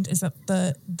I mentioned, is that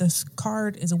this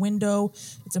card is a window,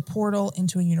 it's a portal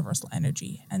into a universal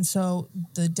energy. And so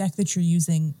the deck that you're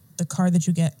using, the card that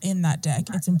you get in that deck,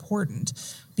 it's important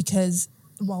because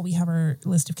while we have our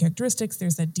list of characteristics,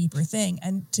 there's that deeper thing.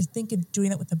 And to think of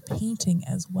doing that with a painting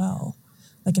as well,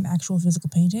 like an actual physical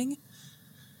painting,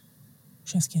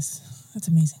 chef's kiss. That's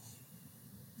amazing.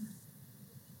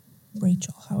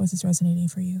 Rachel, how is this resonating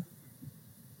for you?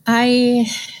 I'm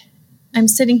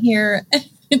sitting here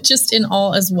just in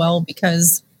awe as well,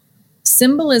 because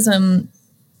symbolism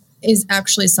is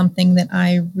actually something that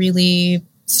I really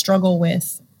struggle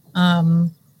with.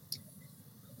 And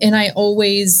I'll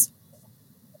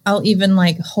even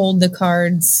like hold the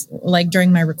cards, like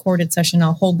during my recorded session,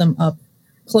 I'll hold them up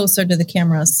closer to the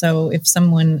camera. So if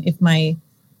the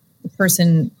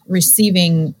person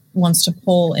receiving wants to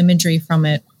pull imagery from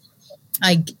it,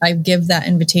 I give that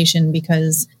invitation,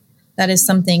 because that is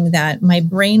something that my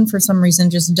brain for some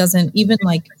reason just doesn't, even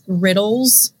like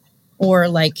riddles or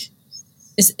like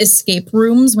escape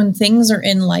rooms, when things are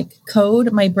in like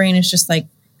code, my brain is just like,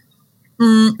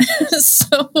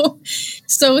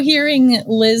 So hearing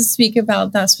Liz speak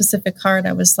about that specific card,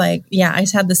 I was like, yeah, I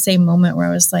had the same moment where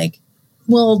I was like,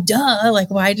 well, duh, like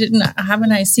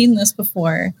haven't I seen this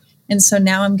before? And so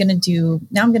now I'm going to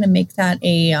make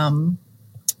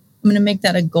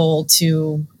that a goal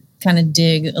to kind of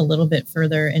dig a little bit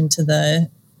further into the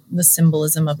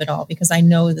symbolism of it all, because I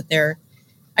know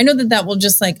that will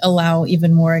just like allow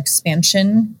even more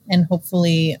expansion, and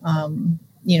hopefully,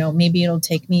 maybe it'll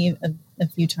take me a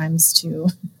few times to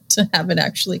have it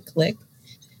actually click.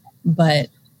 But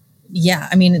yeah,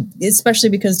 I mean, especially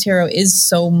because tarot is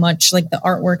so much like the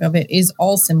artwork of it is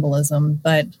all symbolism,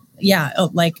 but yeah,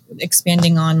 like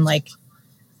expanding on like,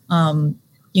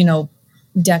 you know,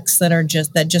 decks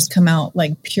that just come out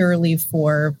like purely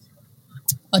for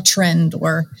a trend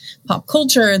or pop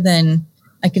culture, then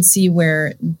I could see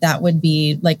where that would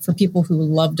be like for people who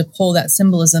love to pull that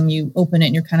symbolism. You open it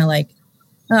and you're kind of like,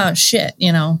 oh shit,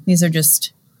 you know, these are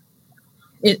just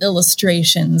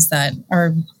illustrations that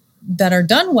are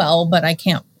done well, but I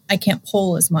can't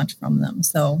pull as much from them.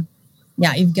 So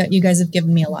yeah, you guys have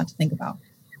given me a lot to think about.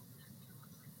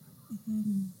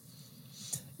 Mm-hmm.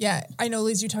 Yeah, I know,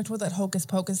 Liz, you talked about that Hocus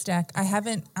Pocus deck. I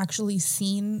haven't actually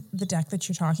seen the deck that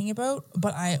you're talking about,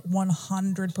 but I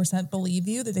 100% believe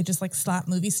you that they just like slap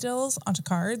movie stills onto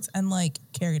cards and like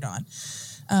carried on.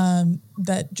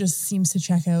 That just seems to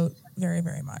check out very,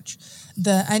 very much.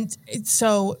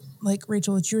 So like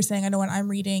Rachel, what you were saying, I know when I'm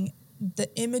reading the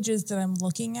images that I'm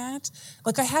looking at,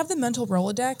 like I have the mental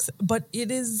Rolodex, but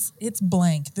it's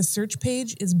blank. The search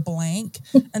page is blank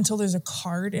until there's a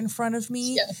card in front of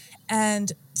me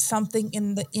and something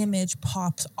in the image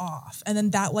pops off. And then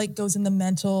that like goes in the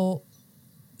mental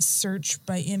search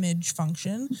by image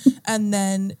function. And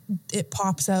then it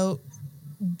pops out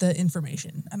the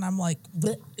information. And I'm like,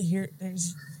 here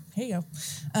you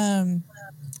go.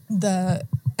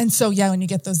 And so, yeah, when you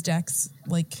get those decks,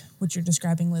 like what you're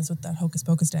describing, Liz, with that Hocus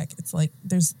Pocus deck, it's like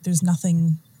there's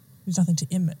nothing to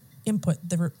input.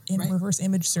 The reverse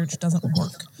image search doesn't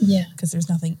work. Yeah, because there's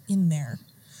nothing in there.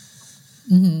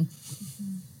 Mm-hmm.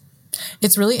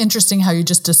 It's really interesting how you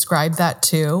just described that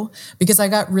too, because I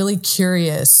got really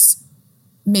curious,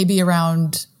 maybe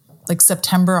around like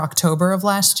September, October of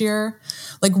last year,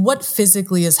 like what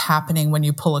physically is happening when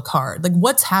you pull a card? Like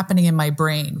what's happening in my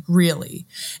brain, really?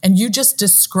 And you just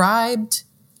described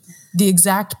the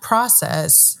exact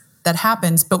process that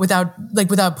happens, but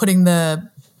without putting the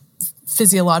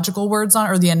physiological words on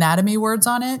or the anatomy words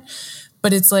on it.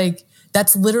 But it's like,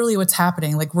 that's literally what's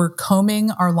happening. Like we're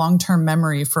combing our long-term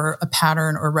memory for a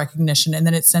pattern or recognition, and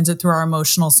then it sends it through our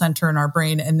emotional center in our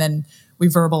brain, and then we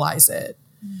verbalize it.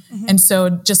 Mm-hmm. And so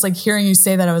just like hearing you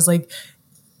say that, I was like,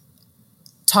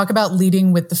 talk about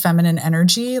leading with the feminine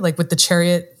energy, like with the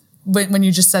Chariot, when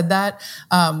you just said that,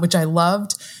 which I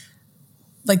loved,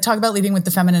 like talk about leading with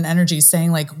the feminine energy,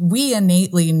 saying like, we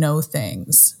innately know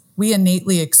things. We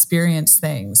innately experience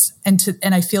things. And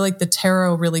I feel like the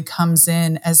tarot really comes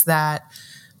in as that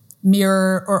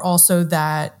mirror, or also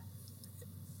that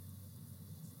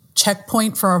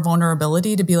checkpoint for our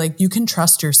vulnerability to be like, you can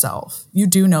trust yourself. You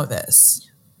do know this.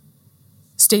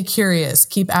 Stay curious.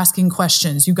 Keep asking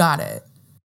questions. You got it.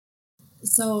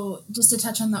 So just to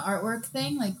touch on the artwork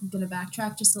thing, like I'm going to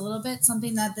backtrack just a little bit.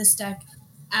 Something that this deck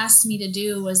asked me to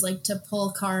do was like to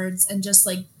pull cards and just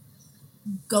like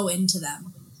go into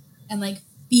them and like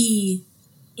be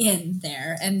in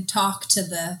there and talk to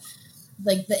the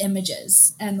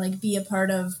images and like be a part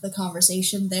of the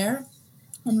conversation there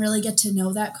and really get to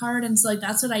know that card. And so like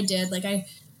that's what I did. Like I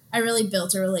really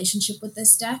built a relationship with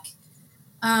this deck.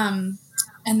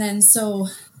 And then so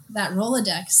that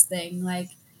Rolodex thing, like,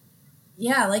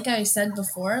 yeah, like I said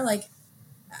before, like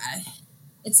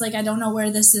it's like I don't know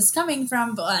where this is coming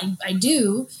from, but I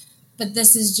do. But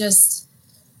this is just,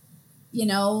 you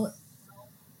know,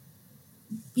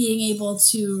 being able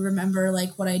to remember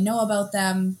like what I know about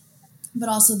them, but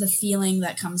also the feeling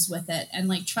that comes with it, and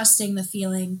like trusting the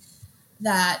feeling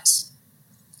that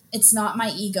it's not my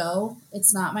ego,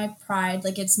 it's not my pride,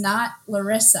 like it's not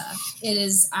Larissa. It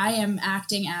is, I am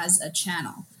acting as a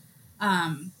channel.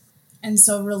 And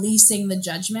so releasing the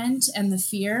judgment and the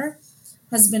fear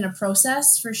has been a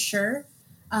process for sure.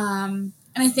 And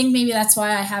I think maybe that's why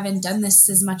I haven't done this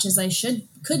as much as I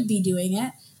could be doing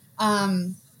it.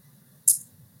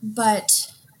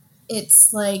 But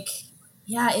it's like,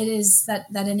 yeah, it is that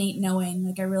innate knowing.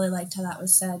 Like I really liked how that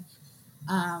was said.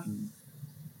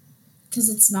 Because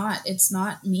it's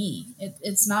not me.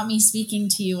 It's not me speaking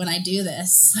to you when I do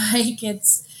this. Like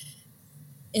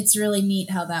it's really neat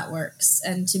how that works.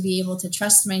 And to be able to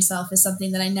trust myself is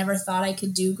something that I never thought I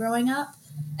could do growing up.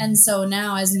 And so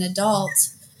now as an adult,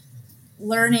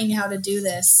 learning how to do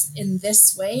this in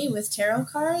this way with tarot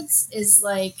cards is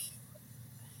like,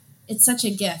 it's such a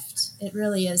gift. It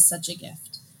really is such a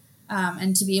gift.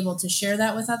 And to be able to share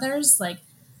that with others, like,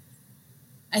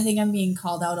 I think I'm being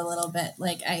called out a little bit.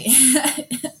 Like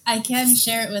I can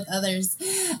share it with others.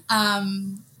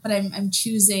 But I'm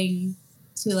choosing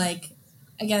to like,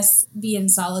 I guess, be in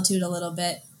solitude a little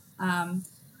bit.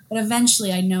 But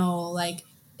eventually I know like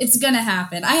it's going to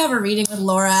happen. I have a reading with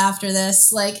Laura after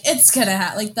this. Like it's going to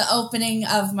happen. Like the opening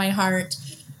of my heart,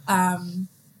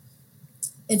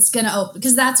 it's going to open,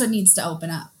 because that's what needs to open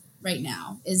up right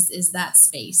now is that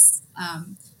space.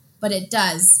 But it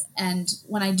does. And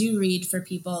when I do read for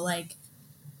people, like,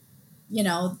 you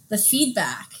know, the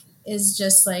feedback is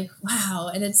just like,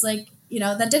 wow. And it's like, you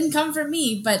know, that didn't come from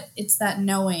me, but it's that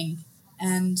knowing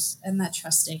and that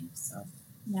trusting. So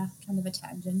yeah, kind of a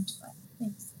tangent, but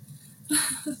thanks.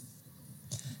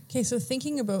 Okay, so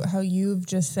thinking about how you've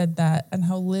just said that and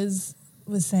how Liz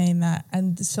was saying that,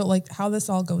 and so like how this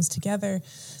all goes together,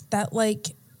 that like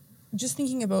just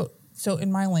thinking about, so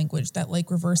in my language, that like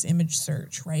reverse image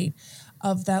search, right?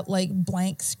 Of that like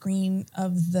blank screen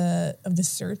of the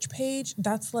search page,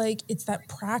 that's like, it's that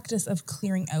practice of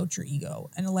clearing out your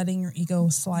ego and letting your ego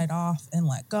slide off and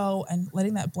let go and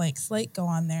letting that blank slate go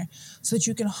on there so that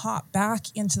you can hop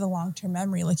back into the long-term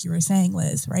memory, like you were saying,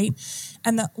 Liz, right?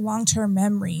 And the long-term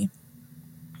memory,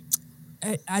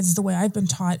 as the way I've been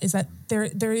taught, is that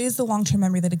there is the long-term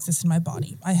memory that exists in my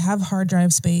body. I have hard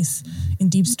drive space in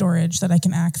deep storage that I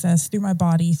can access through my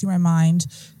body, through my mind,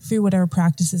 through whatever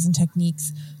practices and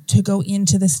techniques to go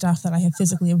into the stuff that I have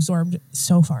physically absorbed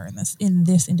so far in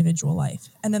this individual life.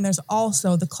 And then there's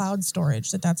also the cloud storage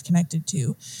that's connected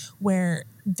to, where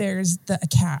there's a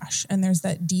cache and there's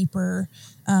that deeper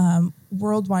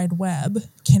World Wide Web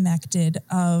connected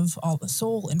of all the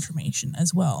soul information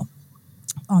as well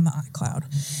on the iCloud.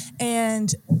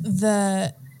 And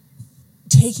the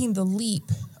taking the leap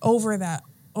over that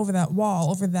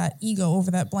wall, over that ego,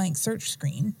 over that blank search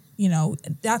screen, you know,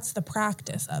 that's the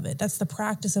practice of it. That's the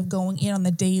practice of going in on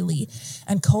the daily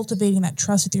and cultivating that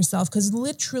trust with yourself. Because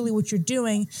literally what you're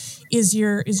doing is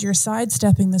you're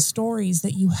sidestepping the stories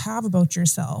that you have about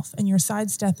yourself, and you're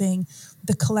sidestepping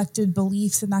the collected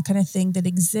beliefs and that kind of thing that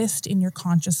exist in your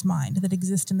conscious mind, that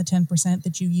exist in the 10%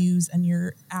 that you use and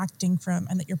you're acting from,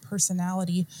 and that your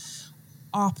personality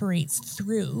operates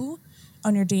through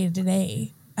on your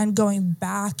day-to-day. And going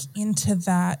back into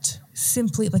that,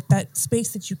 simply like that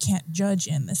space that you can't judge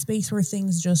in, the space where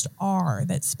things just are,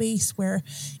 that space where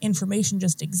information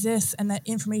just exists, and that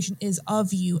information is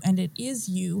of you and it is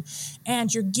you,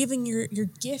 and you're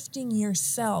gifting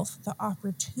yourself the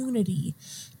opportunity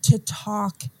to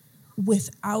talk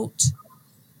without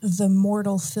the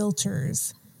mortal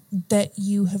filters that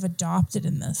you have adopted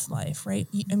in this life, right?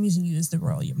 I'm using you as the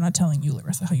royal you. I'm not telling you,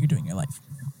 Larissa, how you're doing your life.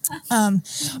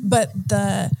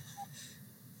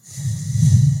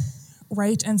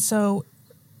 Right. And so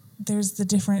there's the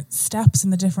different steps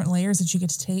and the different layers that you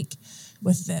get to take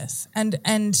with this. And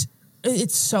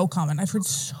it's so common. I've heard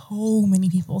so many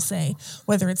people say,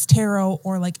 whether it's tarot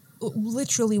or like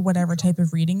literally whatever type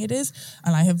of reading it is.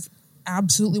 And I have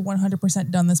absolutely 100%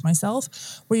 done this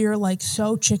myself, where you're like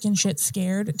so chicken shit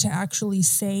scared to actually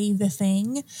say the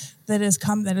thing that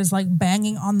is like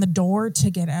banging on the door to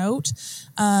get out,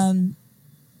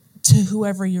 to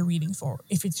whoever you're reading for.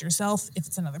 If it's yourself, if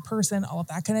it's another person, all of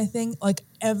that kind of thing. Like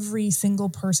every single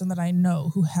person that I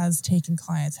know who has taken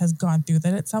clients has gone through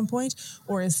that at some point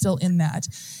or is still in that.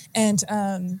 And,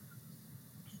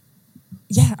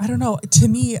 yeah, I don't know. To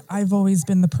me, I've always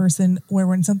been the person where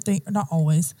when something, not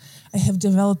always, I have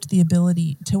developed the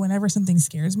ability to, whenever something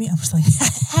scares me, I'm just like,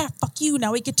 fuck you,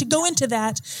 now we get to go into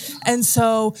that. And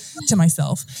so, to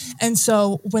myself. And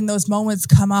so when those moments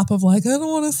come up of like, I don't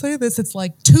want to say this, it's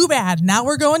like, too bad, now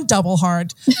we're going double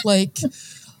hard. Like,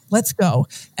 let's go.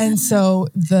 And so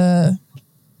the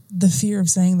fear of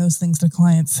saying those things to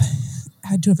clients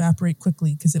had to evaporate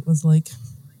quickly, because it was like,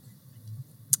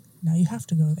 now you have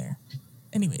to go there.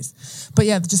 Anyways, but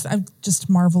yeah, I'm just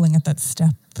marveling at that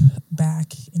step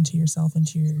back into yourself,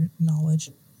 into your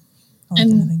knowledge.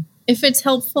 And if it's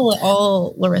helpful at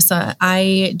all, Larissa,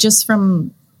 I just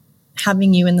from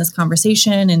having you in this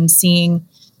conversation and seeing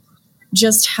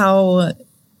just how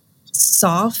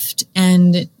soft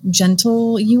and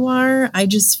gentle you are, I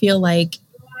just feel like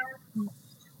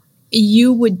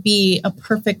you would be a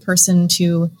perfect person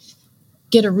to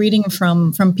get a reading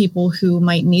from people who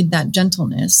might need that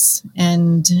gentleness.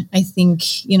 And I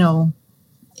think, you know,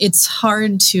 it's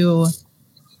hard to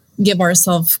give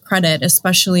ourselves credit,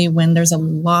 especially when there's a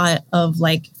lot of,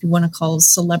 like, if you want to call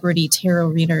celebrity tarot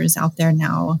readers out there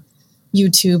now,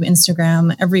 YouTube,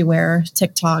 Instagram, everywhere,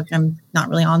 TikTok. I'm not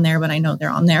really on there, but I know they're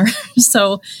on there.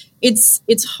 So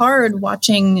it's hard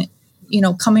watching, you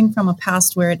know, coming from a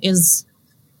past where it is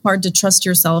hard to trust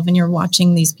yourself, and you're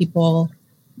watching these people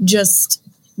just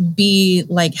be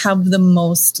like, have the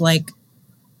most, like,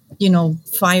 you know,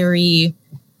 fiery,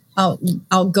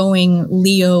 outgoing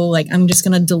Leo, like, I'm just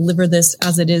going to deliver this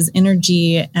as it is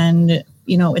energy. And,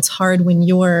 you know, it's hard when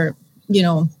your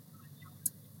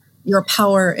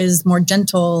power is more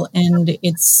gentle and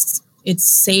it's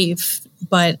safe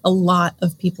but a lot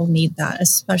of people need that,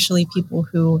 especially people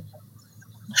who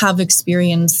have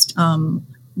experienced,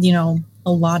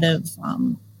 a lot of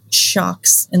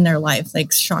shocks in their life,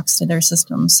 like shocks to their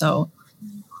system. So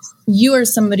you are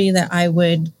somebody that I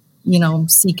would,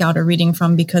 seek out a reading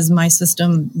from, because my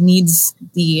system needs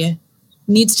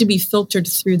to be filtered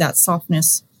through that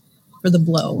softness for the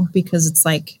blow, because it's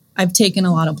like I've taken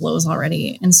a lot of blows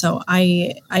already. And so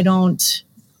I don't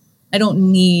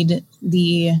need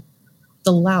the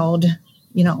loud,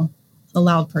 the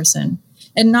loud person.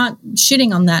 And not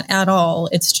shitting on that at all.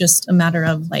 It's just a matter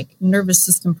of like nervous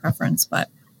system preference. But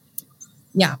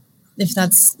yeah, if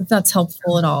that's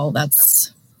helpful at all,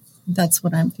 that's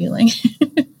what I'm feeling.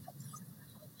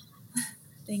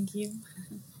 Thank you.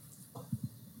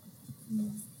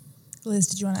 Liz,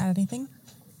 did you want to add anything?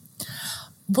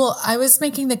 Well, I was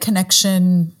making the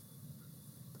connection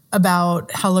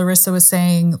about how Larissa was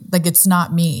saying, like, it's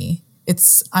not me.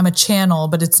 I'm a channel,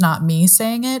 but it's not me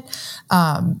saying it.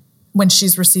 When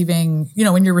she's receiving,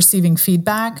 when you're receiving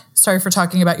feedback, sorry for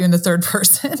talking about you in the third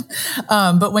person.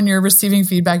 But when you're receiving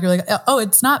feedback, you're like, oh,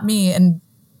 it's not me. And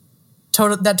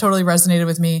that totally resonated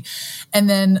with me. And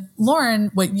then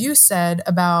Lauren, what you said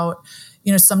about,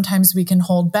 sometimes we can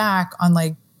hold back on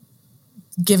like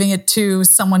giving it to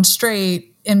someone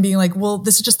straight and being like, well,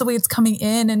 this is just the way it's coming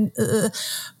in. And,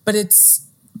 but it's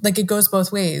like, it goes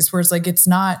both ways, where it's like, it's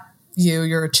not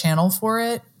you're a channel for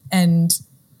it. And,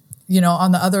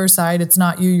 on the other side, it's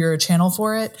not you're a channel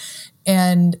for it.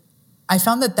 And I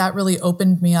found that really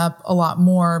opened me up a lot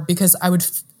more, because I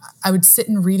would sit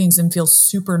in readings and feel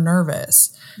super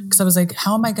nervous, because I was like,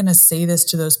 how am I going to say this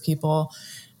to those people?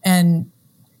 And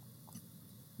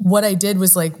what I did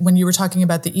was, like, when you were talking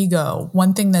about the ego,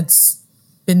 one thing that's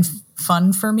been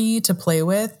fun for me to play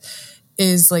with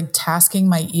is like tasking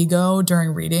my ego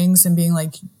during readings and being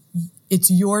like,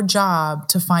 it's your job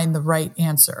to find the right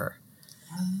answer,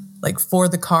 like for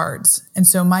the cards. And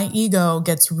so my ego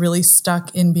gets really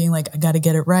stuck in being like, I got to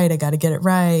get it right. I got to get it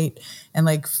right. And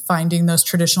like finding those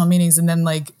traditional meanings. And then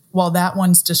like, while that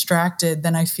one's distracted,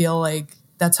 then I feel like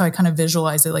that's how I kind of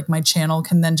visualize it. Like my channel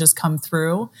can then just come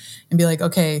through and be like,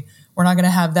 okay, we're not going to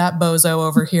have that bozo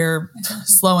over here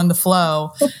slowing the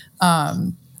flow.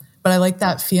 But I like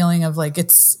that feeling of like,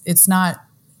 it's not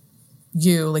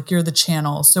you, like you're the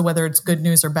channel. So whether it's good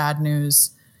news or bad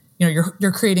news,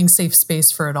 you're creating safe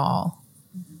space for it all.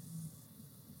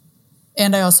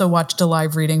 And I also watched a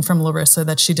live reading from Larissa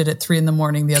that she did at 3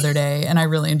 a.m. the other day, and I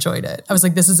really enjoyed it. I was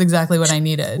like, this is exactly what I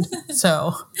needed.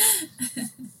 So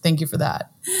thank you for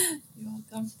that. You're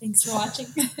welcome. Thanks for watching.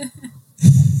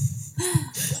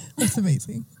 That's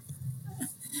amazing.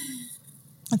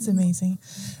 That's amazing.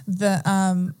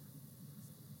 The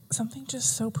something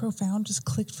just so profound just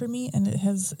clicked for me, and it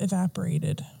has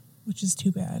evaporated, which is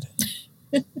too bad.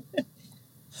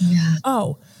 Yeah.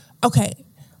 Oh, okay.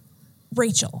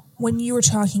 Rachel, when you were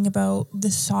talking about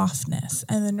the softness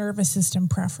and the nervous system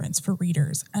preference for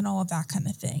readers and all of that kind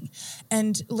of thing,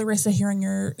 and Larissa, hearing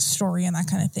your story and that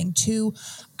kind of thing too,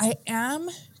 I am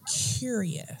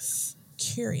curious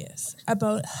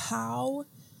about how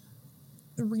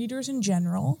readers in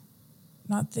general,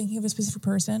 not thinking of a specific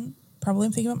person, probably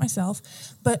I'm thinking about myself,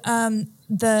 but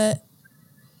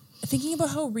thinking about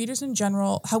how readers in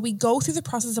general, how we go through the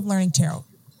process of learning tarot.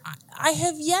 I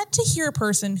have yet to hear a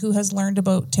person who has learned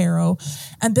about tarot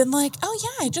and been like, oh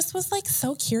yeah, I just was like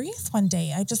so curious one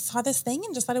day. I just saw this thing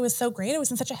and just thought it was so great. I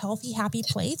was in such a healthy, happy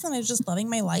place and I was just loving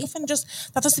my life and just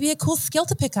thought this would be a cool skill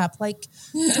to pick up, like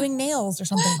doing nails or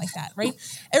something like that, right?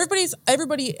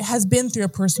 Everybody has been through a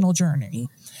personal journey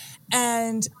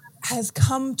and has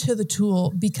come to the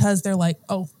tool because they're like,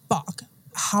 oh fuck,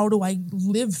 how do I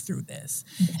live through this?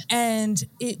 And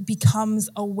it becomes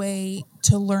a way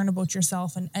to learn about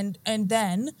yourself. And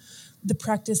then the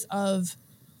practice of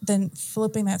then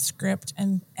flipping that script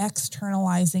and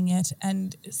externalizing it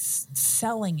and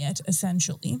selling it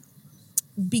essentially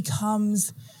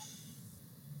becomes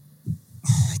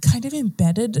kind of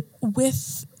embedded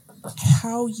with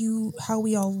how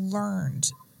we all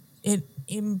learned it,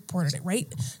 imported it,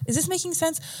 right? Is this making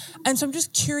sense? And so I'm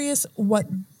just curious what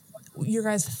your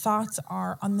guys' thoughts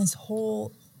are on this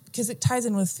whole, because it ties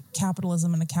in with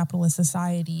capitalism and a capitalist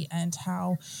society and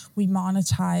how we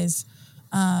monetize.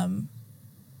 At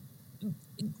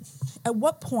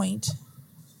what point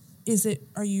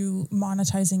are you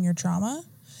monetizing your trauma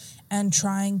and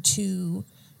trying to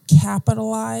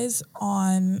capitalize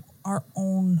on our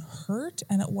own hurt?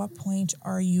 And at what point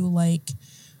are you like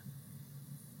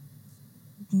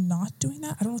not doing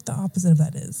that? I don't know what the opposite of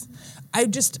that is.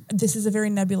 This is a very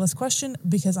nebulous question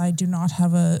because I do not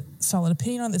have a solid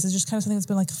opinion on this. It's just kind of something that's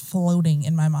been like floating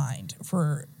in my mind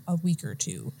for a week or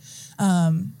two.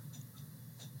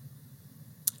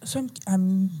 So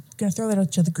I'm going to throw that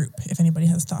out to the group if anybody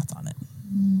has thoughts on it.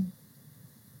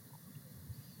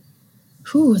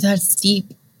 Whew, that's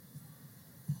deep.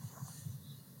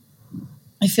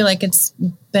 I feel like it's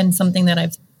been something that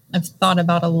I've thought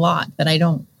about a lot, but I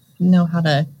don't know how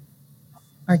to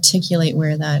articulate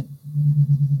where that,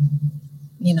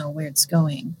 where it's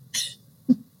going.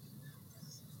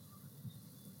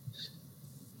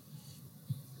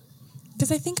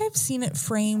 Because I think I've seen it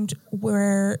framed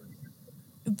where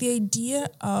the idea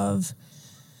of,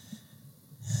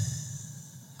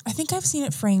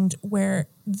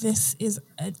 this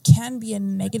can be a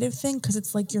negative thing because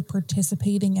it's like you're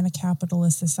participating in a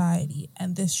capitalist society,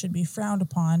 and this should be frowned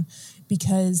upon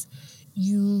because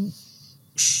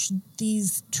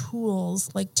these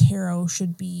tools like tarot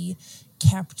should be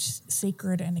kept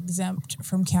sacred and exempt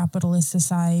from capitalist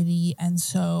society, and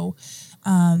so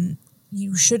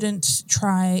you shouldn't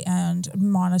try and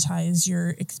monetize your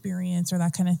experience or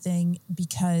that kind of thing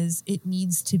because it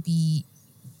needs to be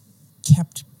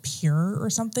kept pure or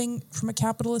something from a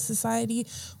capitalist society,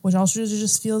 which also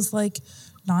just feels like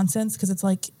nonsense because it's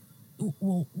like,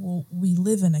 well, we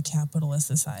live in a capitalist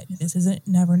society. This isn't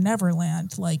Never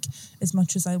Land. Like, as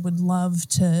much as I would love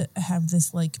to have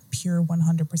this like pure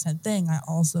 100% thing, I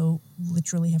also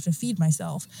literally have to feed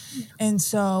myself. And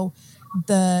so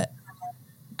I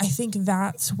think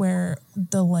that's where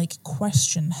the like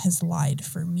question has lied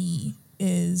for me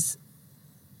is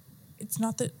it's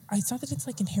not that it's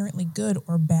like inherently good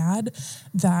or bad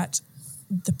that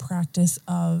the practice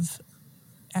of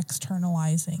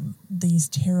externalizing these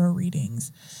tarot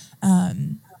readings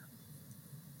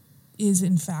is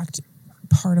in fact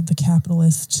part of the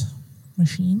capitalist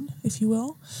machine, if you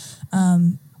will.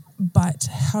 But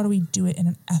how do we do it in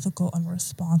an ethical and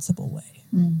responsible way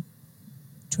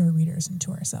to our readers and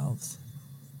to ourselves?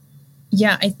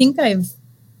 Yeah, I think I've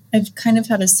kind of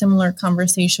had a similar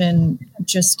conversation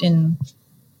just in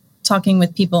talking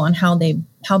with people on how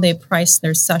they price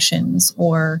their sessions.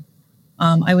 Or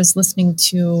I was listening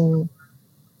to,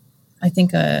 I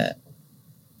think a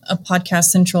podcast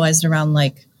centralized around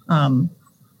like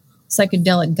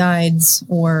psychedelic guides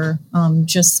or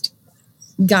just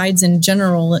guides in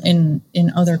general in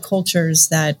other cultures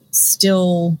that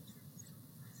still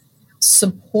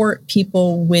support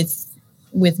people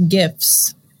with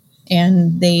gifts.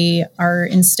 And they are,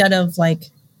 instead of like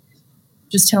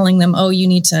just telling them, oh, you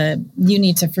need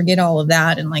to forget all of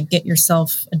that and like get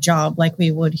yourself a job like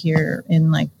we would here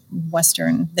in like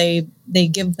Western, they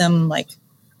give them like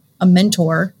a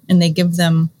mentor and they give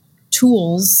them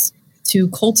tools to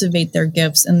cultivate their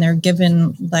gifts. And they're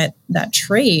given that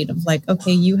trade of like,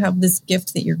 okay, you have this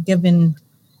gift that you're giving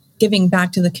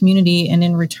back to the community. And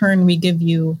in return, we give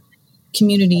you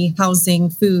community, housing,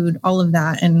 food, all of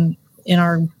that. And in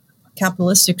our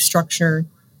capitalistic structure,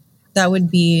 that would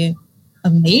be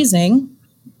amazing,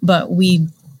 but we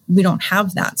don't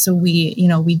have that. So we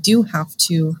do have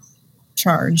to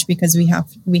charge because we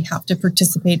have to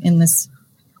participate in this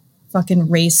fucking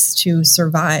race to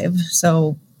survive.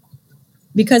 So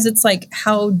because it's like,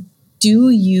 I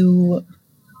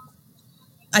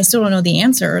still don't know the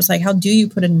answer. It's like, how do you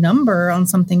put a number on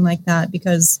something like that?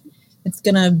 Because it's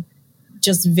going to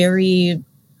just vary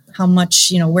how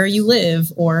much, where you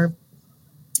live, or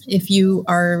if you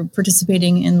are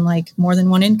participating in like more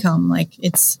than one income. Like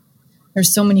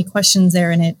there's so many questions there,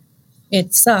 and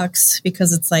it sucks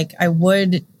because it's like, I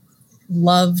would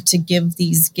love to give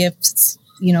these gifts,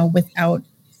 without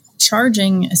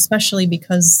charging, especially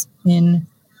because in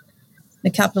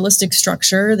the capitalistic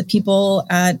structure, the people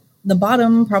at the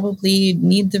bottom probably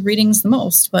need the readings the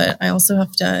most, but I also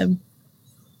have to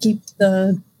keep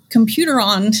the computer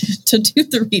on to do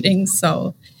the readings.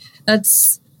 So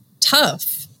that's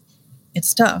tough.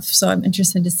 It's tough. So I'm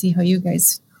interested to see how you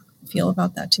guys feel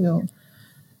about that too.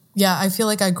 Yeah, I feel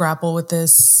like I grapple with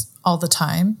this all the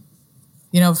time,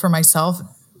 for myself,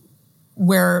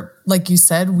 where, like you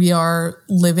said, we are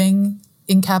living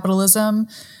in capitalism.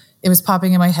 It was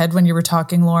popping in my head when you were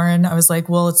talking, Lauren. I was like,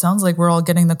 well, it sounds like we're all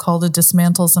getting the call to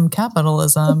dismantle some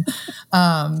capitalism,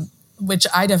 which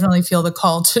I definitely feel the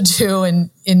call to do in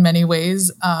many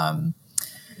ways. And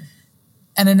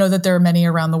I know that there are many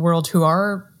around the world who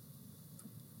are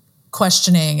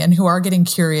questioning and who are getting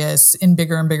curious in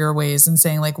bigger and bigger ways and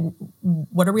saying like,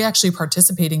 what are we actually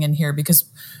participating in here? Because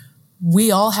we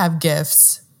all have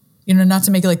gifts, not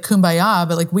to make it like kumbaya,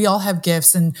 but like we all have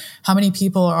gifts. And how many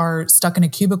people are stuck in a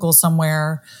cubicle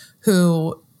somewhere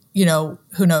who,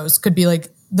 who knows, could be like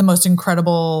the most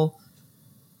incredible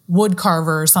wood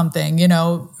carver or something,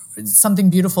 something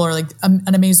beautiful, or like an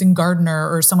amazing gardener,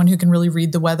 or someone who can really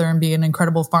read the weather and be an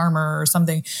incredible farmer or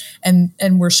something. And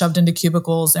we're shoved into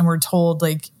cubicles and we're told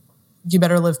like, you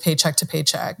better live paycheck to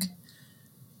paycheck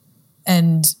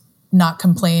and not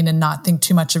complain and not think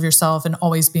too much of yourself and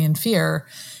always be in fear.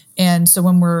 And so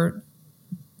when we're,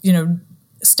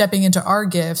 stepping into our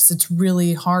gifts, it's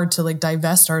really hard to like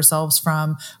divest ourselves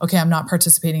from, okay, I'm not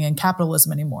participating in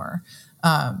capitalism anymore.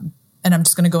 And I'm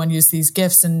just going to go and use these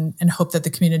gifts and hope that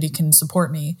the community can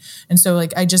support me. And so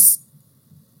like, I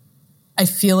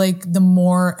feel like the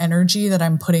more energy that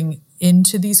I'm putting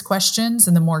into these questions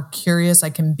and the more curious I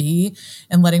can be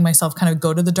and letting myself kind of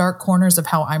go to the dark corners of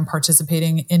how I'm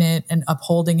participating in it and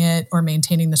upholding it or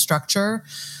maintaining the structure,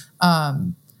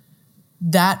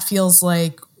 that feels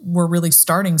like we're really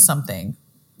starting something.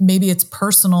 Maybe it's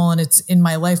personal and it's in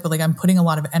my life, but like I'm putting a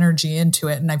lot of energy into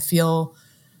it. And I feel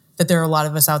that there are a lot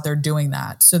of us out there doing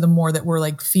that. So the more that we're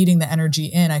like feeding the energy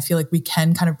in, I feel like we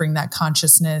can kind of bring that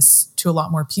consciousness to a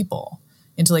lot more people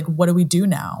into like, what do we do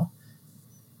now?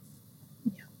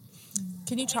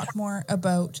 Can you talk more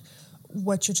about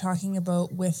what you're talking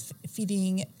about with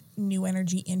feeding new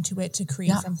energy into it to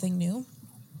create something new?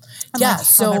 And like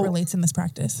how that relates in this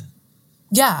practice.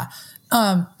 Yeah.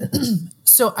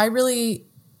 So I really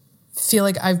feel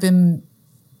like I've been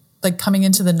like coming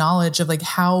into the knowledge of like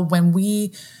how when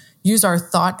we use our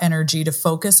thought energy to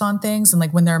focus on things, and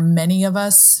like when there are many of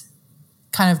us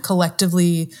kind of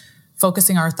collectively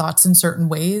focusing our thoughts in certain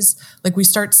ways, like we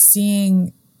start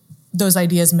seeing those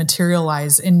ideas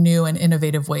materialize in new and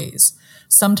innovative ways.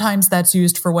 Sometimes that's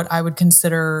used for what I would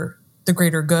consider the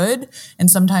greater good. And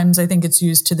sometimes I think it's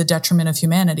used to the detriment of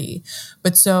humanity.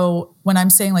 But so when I'm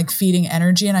saying like feeding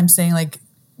energy, and I'm saying like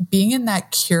being in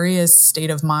that curious state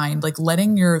of mind, like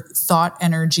letting your thought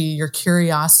energy, your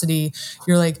curiosity,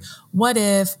 you're like, what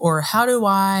if, or how do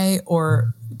I,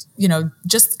 or,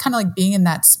 just kind of like being in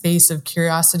that space of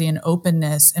curiosity and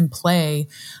openness and play.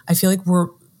 I feel like we're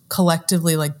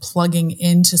collectively like plugging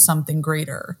into something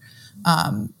greater.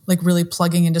 Like really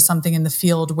plugging into something in the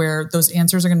field where those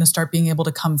answers are going to start being able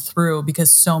to come through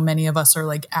because so many of us are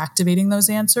like activating those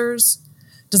answers.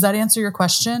 Does that answer your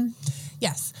question?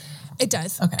 Yes, it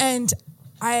does. Okay. And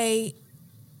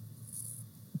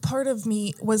part of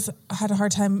me had a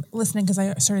hard time listening because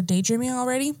I started daydreaming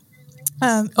already.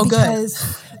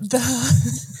 Because good.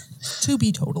 To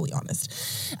be totally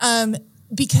honest,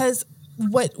 because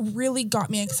what really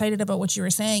got me excited about what you were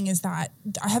saying is that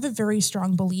I have a very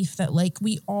strong belief that like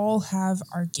we all have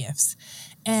our gifts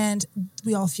and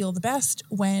we all feel the best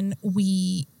when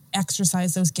we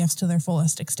exercise those gifts to their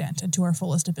fullest extent and to our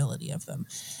fullest ability of them.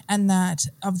 And that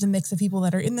of the mix of people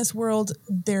that are in this world,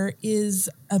 there is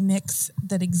a mix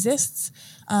that exists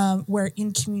where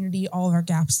in community, all of our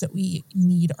gaps that we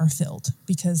need are filled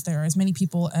because there are as many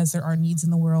people as there are needs in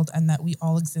the world and that we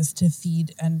all exist to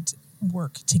feed and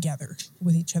work together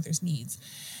with each other's needs.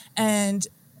 And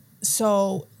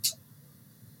so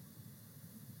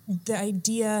the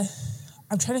idea,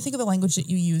 I'm trying to think of the language that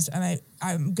you use, and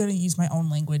I'm going to use my own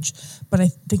language, but I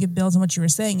think it builds on what you were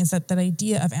saying, is that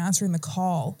idea of answering the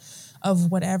call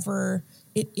of whatever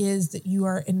it is that you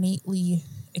are innately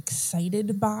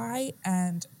excited by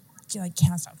and like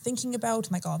can't stop thinking about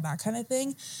and like all of that kind of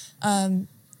thing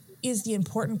is the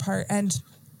important part. And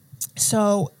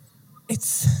so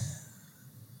it's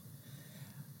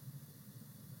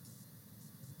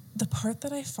the part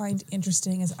that I find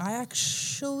interesting is I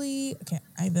actually,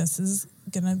 this is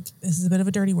a bit of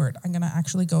a dirty word. I'm going to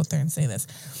actually go out there and say this.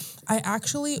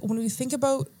 When we think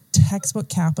about textbook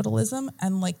capitalism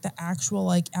and like the actual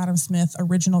like Adam Smith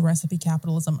original recipe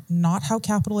capitalism, not how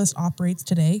capitalist operates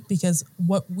today, because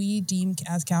what we deem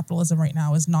as capitalism right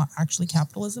now is not actually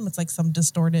capitalism. It's like some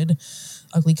distorted,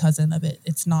 ugly cousin of it.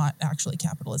 It's not actually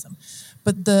capitalism.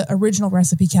 But the original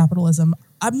recipe capitalism,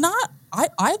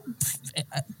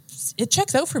 it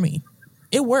checks out for me.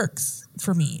 It works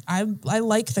for me. I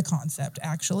like the concept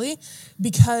actually,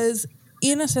 because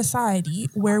in a society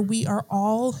where we are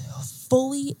all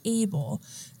fully able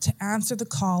to answer the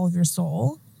call of your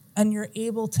soul and you're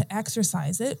able to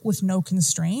exercise it with no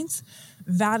constraints,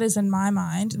 that is in my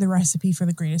mind the recipe for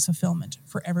the greatest fulfillment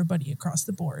for everybody across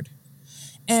the board.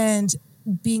 And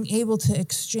being able to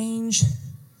exchange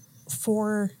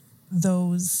for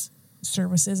those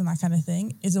services and that kind of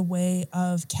thing is a way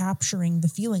of capturing the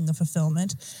feeling of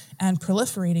fulfillment and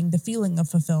proliferating the feeling of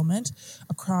fulfillment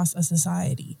across a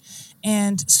society.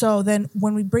 And so then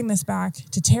when we bring this back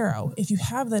to tarot, if you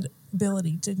have that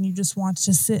ability and you just want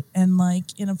to sit and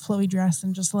like in a flowy dress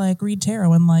and just like read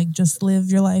tarot and like just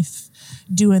live your life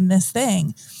doing this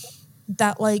thing,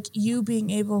 that like you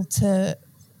being able to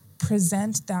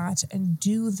present that and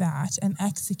do that and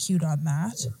execute on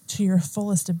that to your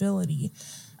fullest ability,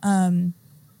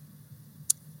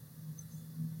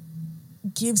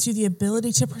 gives you the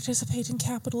ability to participate in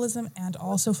capitalism and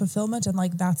also fulfillment. And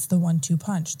like, that's the 1-2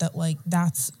 punch that like,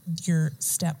 that's your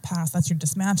step past, that's your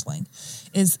dismantling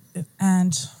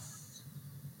and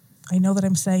I know that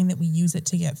I'm saying that we use it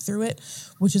to get through it,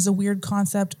 which is a weird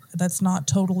concept that's not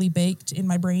totally baked in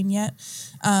my brain yet.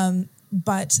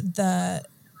 But have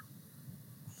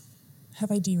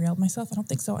I derailed myself? I don't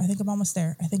think so. I think I'm almost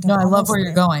there. I love where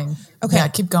you're going. Okay. Yeah,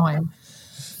 keep going.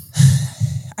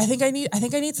 I think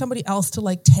I need somebody else to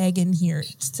like tag in here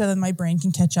so that my brain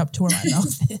can catch up to where my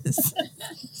mouth is.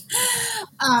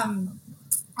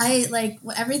 I like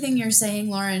everything you're saying,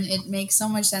 Lauren. It makes so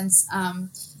much sense.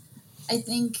 I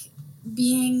think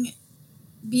being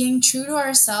true to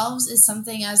ourselves is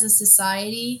something as a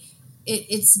society,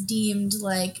 it's deemed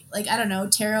like I don't know,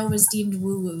 tarot was deemed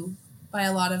woo-woo by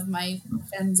a lot of my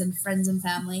friends and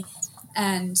family.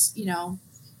 And, you know,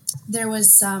 there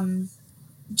was some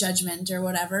judgment or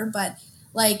whatever, but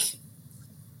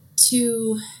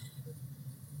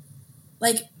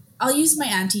I'll use my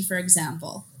auntie for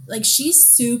example. Like, she's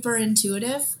super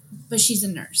intuitive, but she's a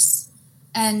nurse,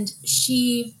 and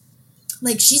she's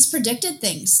predicted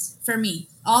things for me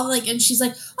and she's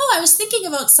like, oh, I was thinking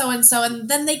about so and so, and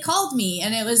then they called me,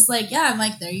 and it was like, yeah, I'm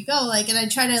like, there you go, like, and I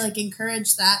try to like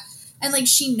encourage that, and like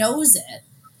she knows it.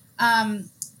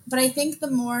 But I think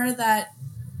the more that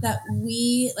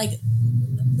we, like,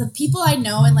 the people I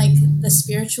know in like the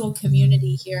spiritual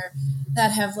community here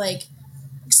that have like,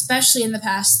 especially in the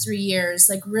past 3 years,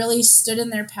 like really stood in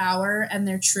their power and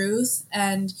their truth,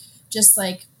 and just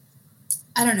like,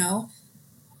 I don't know,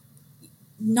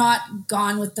 not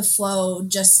gone with the flow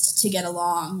just to get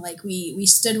along. Like we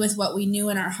stood with what we knew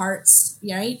in our hearts,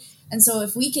 right? And so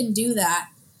if we can do that,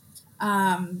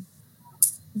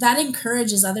 that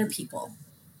encourages other people,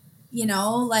 you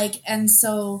know, like, and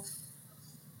so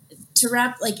to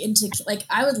wrap like into like,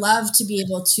 I would love to be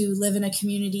able to live in a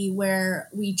community where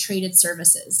we traded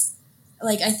services.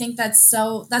 Like, I think that's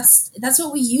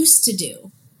what we used to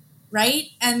do. Right.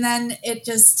 And then it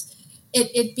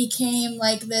became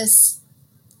like this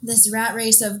rat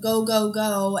race of go, go,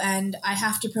 go. And I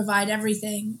have to provide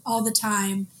everything all the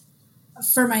time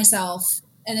for myself.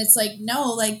 And it's like,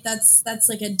 no, like that's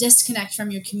like a disconnect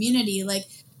from your community. Like,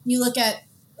 you look at,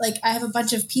 like, I have a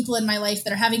bunch of people in my life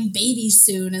that are having babies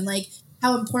soon, and like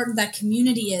how important that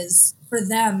community is for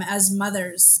them as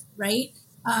mothers. Right.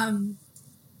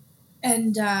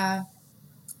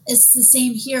 It's the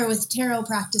same here with tarot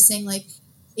practicing. Like,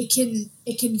 it can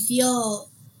feel,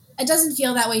 it doesn't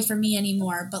feel that way for me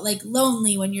anymore, but like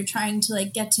lonely when you're trying to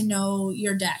like get to know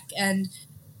your deck and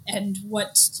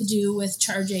what to do with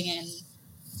charging. And,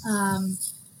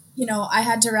 you know, I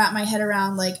had to wrap my head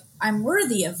around, like, I'm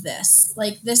worthy of this.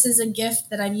 Like, this is a gift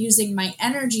that I'm using my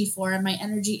energy for, and my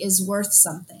energy is worth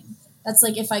something. That's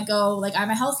like, if I go, like,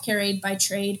 I'm a healthcare aide by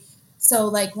trade. So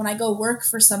like when I go work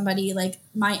for somebody, like,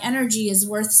 my energy is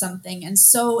worth something. And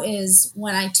so is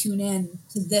when I tune in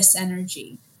to this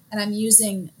energy and I'm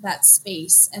using that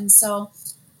space. And so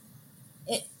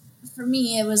for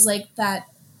me, it was like that,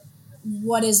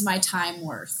 what is my time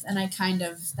worth? And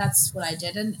that's what I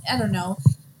did. And I don't know,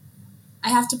 I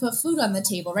have to put food on the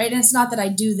table, right? And it's not that I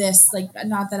do this, like,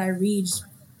 not that I read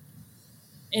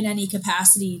in any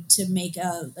capacity to make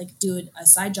do a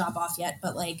side job off yet,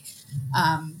 but like,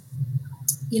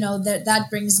 you know, that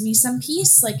brings me some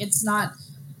peace. Like, it's not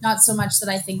so much that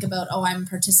I think about, oh, I'm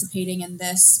participating in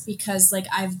this, because like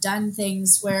I've done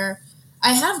things where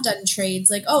I have done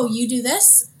trades, like, oh, you do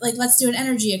this, like, let's do an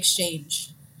energy exchange,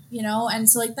 you know? And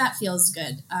so like, that feels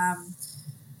good.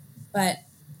 But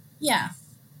yeah,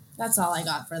 that's all I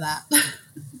got for that. Did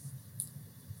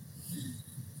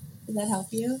that help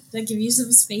you? Did that give you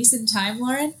some space and time,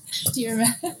 Lauren? Do you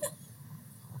remember?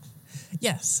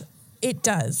 Yes, it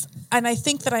does. And I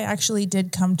think that I actually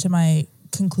did come to my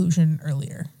conclusion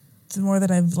earlier. The more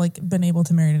that I've like been able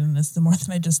to marinate in this, the more that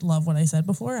I just love what I said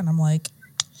before. And I'm like,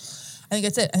 I think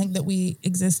that's it. I think that we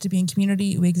exist to be in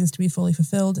community. We exist to be fully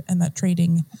fulfilled, and that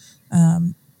trading,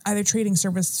 either trading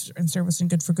service and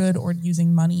good for good, or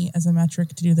using money as a metric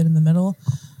to do that in the middle,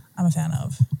 I'm a fan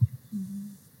of.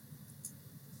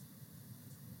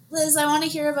 Liz, I want to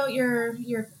hear about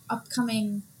your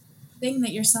upcoming thing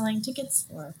that you're selling tickets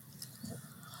for.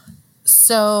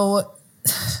 So,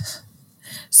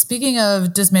 speaking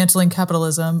of dismantling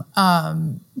capitalism,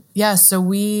 so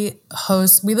we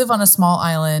live on a small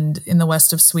island in the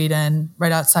west of Sweden,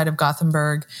 right outside of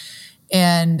Gothenburg.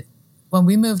 And when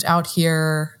we moved out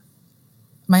here,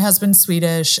 my husband's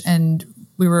Swedish, and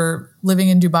we were living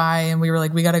in Dubai and we were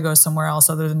like, we got to go somewhere else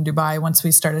other than Dubai once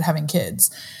we started having kids.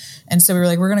 And so we were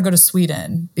like, we're going to go to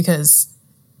Sweden because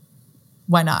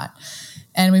why not?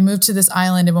 And we moved to this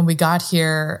island. And when we got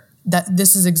here,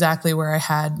 this is exactly where I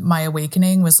had my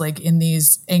awakening, was like in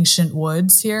these ancient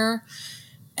woods here.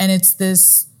 And it's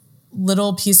this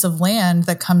little piece of land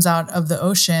that comes out of the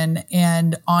ocean,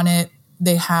 and on it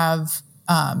they have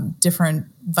different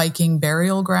Viking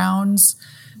burial grounds.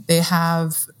 They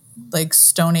have like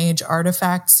Stone Age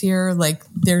artifacts here. Like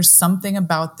there's something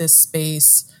about this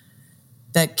space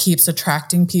that keeps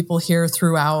attracting people here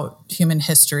throughout human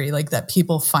history, like that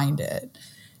people find it.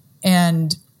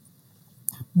 And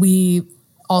we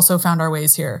also found our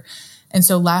ways here. And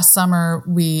so last summer,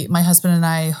 my husband and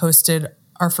I hosted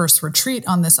our first retreat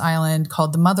on this island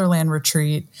called the Motherland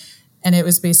Retreat. And it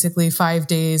was basically 5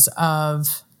 days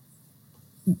of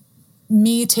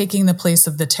me taking the place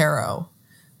of the tarot,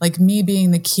 like me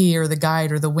being the key or the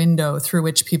guide or the window through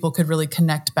which people could really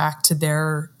connect back to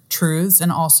their truths and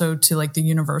also to like the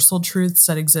universal truths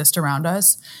that exist around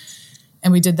us.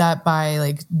 And we did that by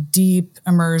like deep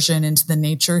immersion into the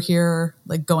nature here,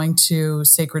 like going to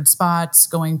sacred spots,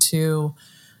 going to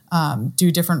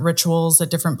do different rituals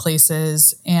at different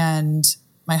places. And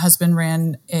my husband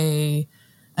ran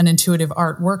an intuitive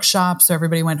art workshop. So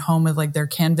everybody went home with like their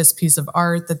canvas piece of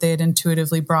art that they had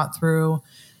intuitively brought through,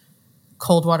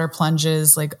 cold water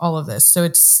plunges, like all of this. So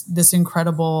it's this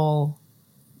incredible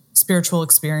spiritual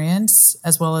experience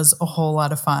as well as a whole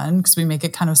lot of fun because we make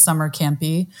it kind of summer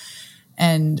campy.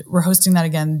 And we're hosting that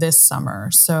again this summer.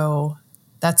 So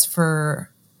that's for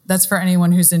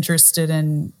anyone who's interested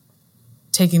in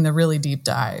taking the really deep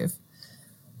dive.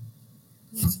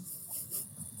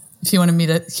 If you want to meet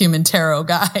a human tarot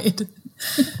guide.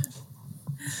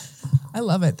 I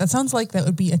love it. That sounds like that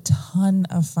would be a ton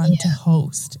of fun to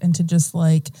host and to just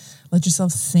like let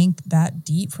yourself sink that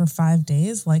deep for 5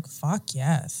 days. Like, fuck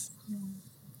yes.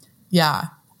 Yeah.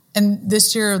 And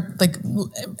this year, like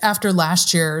after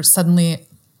last year, suddenly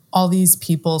all these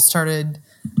people started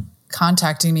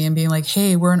contacting me and being like,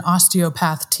 hey, we're an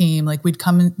osteopath team. Like we'd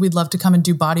love to come and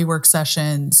do bodywork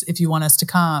sessions if you want us to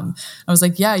come. I was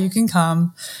like, yeah, you can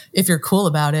come if you're cool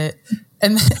about it.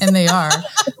 And they are.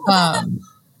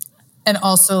 And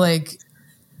also like,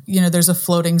 you know, there's a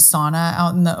floating sauna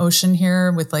out in the ocean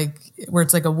here with like, where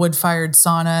it's like a wood-fired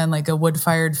sauna and like a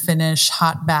wood-fired Finnish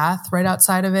hot bath right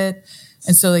outside of it.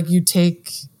 And so like you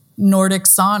take Nordic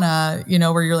sauna, you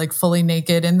know, where you're like fully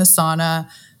naked in the sauna,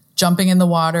 jumping in the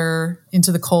water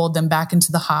into the cold, then back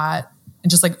into the hot,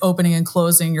 and just like opening and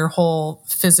closing your whole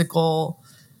physical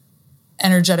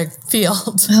energetic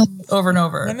field over and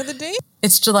over. When are the dates?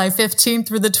 It's July 15th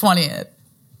through the 20th.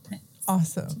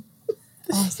 Awesome.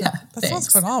 Yeah, that sounds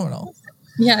phenomenal.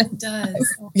 Yeah, it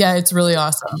does. Yeah, it's really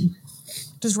awesome.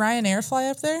 Does Ryanair fly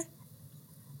up there?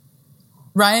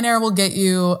 Ryanair will get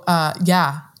you,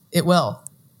 it will.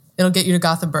 It'll get you to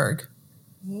Gothenburg.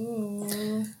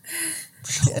 Ooh.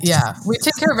 Yeah, we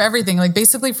take care of everything. Like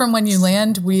basically from when you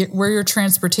land, we're your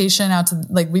transportation out to,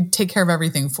 like, we take care of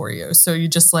everything for you. So you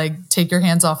just like take your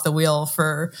hands off the wheel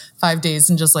for 5 days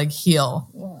and just like heal.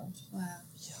 Wow.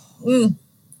 Mm.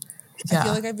 I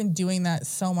feel like I've been doing that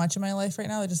so much in my life right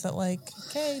now. Just that like,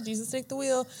 okay, Jesus, take the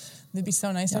wheel. It'd be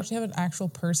so nice to actually have an actual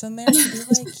person there to be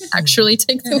like, Actually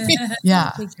take the wheel.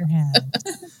 Yeah. Take your hand.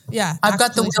 Yeah. I've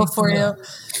got the actually wheel take for you.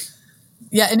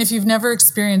 Yeah, and if you've never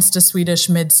experienced a Swedish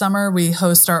midsummer, we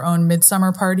host our own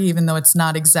midsummer party, even though it's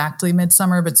not exactly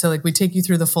midsummer, but so like we take you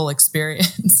through the full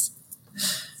experience.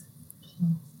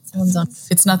 Sounds awesome.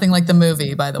 It's nothing like the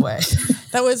movie, by the way.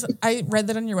 I read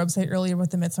that on your website earlier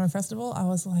with the Midsummer Festival. I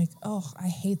was like, oh, I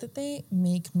hate that they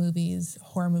make movies,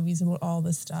 horror movies about all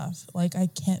this stuff. Like I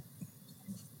can't.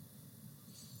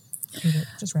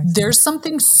 Just There's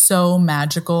something so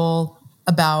magical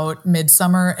about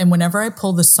midsummer. And whenever I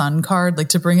pull the sun card, like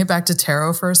to bring it back to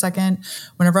tarot for a second,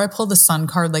 whenever I pull the sun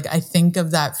card, like I think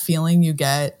of that feeling you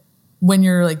get when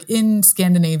you're like in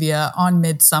Scandinavia on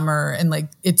midsummer and like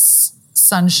it's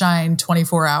sunshine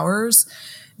 24 hours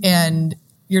and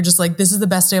you're just like, this is the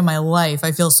best day of my life.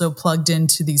 I feel so plugged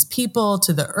into these people,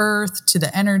 to the earth, to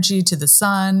the energy, to the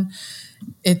sun.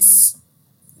 It's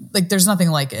like, there's nothing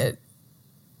like it.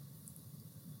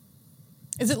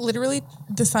 Is it literally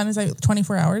the sun is like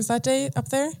 24 hours that day up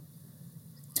there?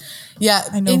 Yeah,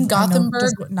 in Gothenburg. I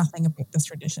know just nothing about this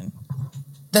tradition.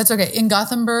 That's okay. In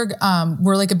Gothenburg,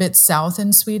 we're like a bit south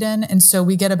in Sweden. And so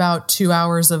we get about 2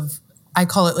 hours of, I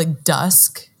call it like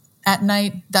dusk at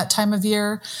night that time of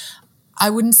year.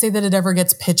 I wouldn't say that it ever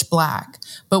gets pitch black.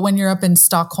 But when you're up in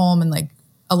Stockholm and like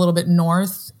a little bit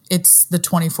north, it's the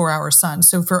 24-hour sun.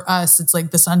 So for us, it's like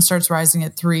the sun starts rising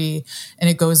at 3 and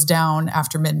it goes down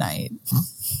after midnight.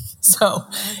 So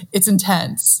it's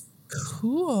intense.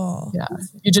 Cool. Yeah.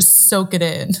 You just soak it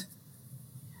in.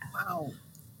 Wow.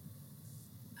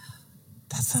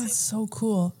 That sounds so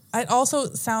cool. It also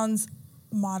sounds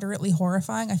moderately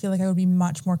horrifying. I feel like I would be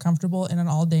much more comfortable in an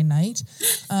all-day night.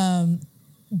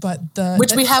 But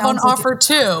which we have on offer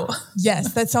too.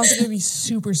 Yes, that sounds like it would be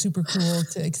super, super cool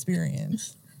to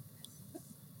experience.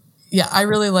 Yeah, I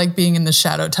really like being in the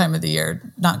shadow time of the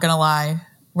year, not going to lie,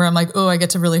 where I'm like, oh, I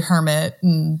get to really hermit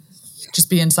and just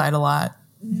be inside a lot.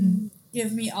 Mm-hmm.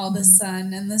 Give me all the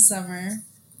sun in the summer.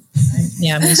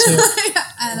 Yeah, me too.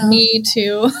 Me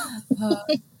too.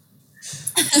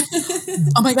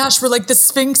 Oh my gosh, we're like the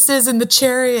sphinxes in the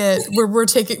chariot. We're we'll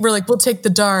take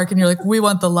the dark, and you're like, we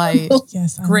want the light.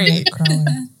 Yes, I'm great.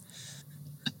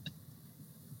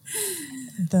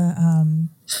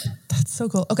 That's so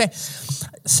cool. Okay,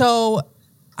 so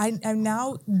I'm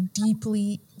now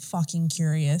deeply fucking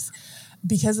curious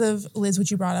because of Liz,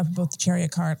 what you brought up about the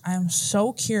chariot card. I am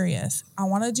so curious. I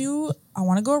want to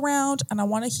go around and I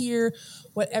want to hear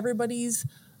what everybody's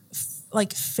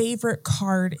like favorite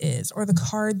card is, or the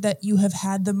card that you have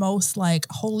had the most like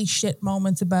holy shit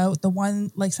moments about, the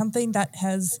one like something that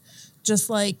has just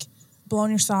like blown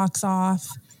your socks off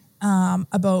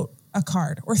about a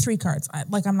card or 3 cards.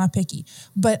 I'm not picky,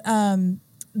 but I'm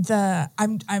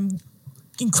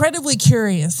incredibly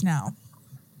curious now.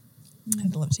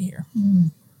 I'd love to hear.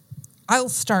 I'll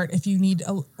start if you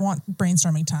want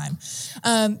brainstorming time,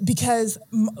 because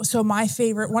one of my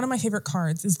favorite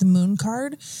cards is the Moon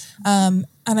card, and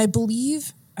I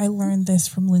believe I learned this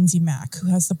from Lindsay Mack, who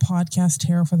has the podcast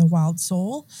Tarot for the Wild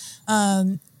Soul,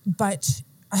 but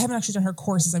I haven't actually done her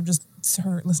courses. I've just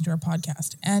listened to her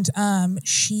podcast, and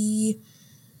she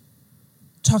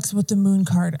talks about the Moon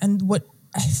card, and what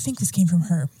I think this came from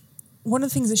her. One of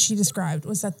the things that she described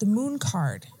was that the Moon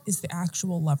card is the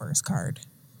actual Lover's card,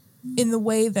 in the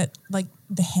way that like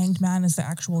the Hanged Man is the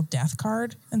actual death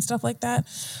card and stuff like that.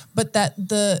 But that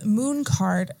the Moon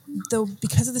card, though,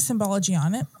 because of the symbology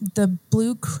on it, the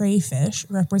blue crayfish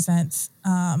represents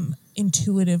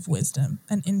intuitive wisdom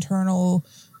and internal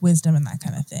wisdom and that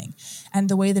kind of thing. And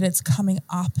the way that it's coming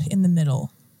up in the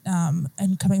middle,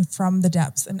 and coming from the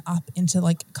depths and up into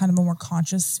like kind of a more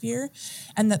conscious sphere,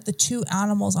 and that the 2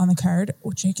 animals on the card,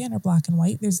 which again are black and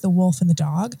white, there's the wolf and the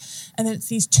dog, and then it's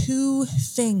these 2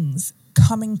 things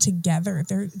coming together.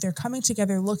 They're coming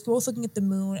together, both looking at the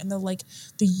moon, and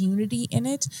the unity in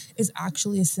it is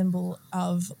actually a symbol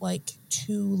of like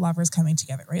 2 lovers coming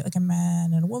together, right? Like a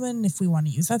man and a woman, if we want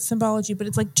to use that symbology, but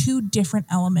it's like 2 different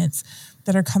elements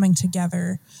that are coming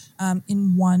together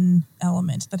in one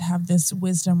element that have this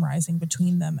wisdom rising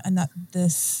between them, and that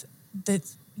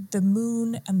the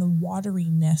moon and the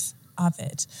wateriness of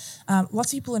it.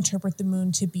 Lots of people interpret the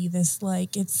moon to be this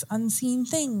like it's unseen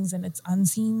things and it's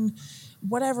unseen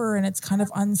whatever, and it's kind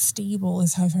of unstable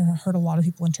is how I've heard a lot of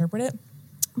people interpret it.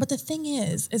 But the thing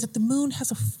is that the moon has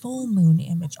a full moon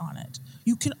image on it.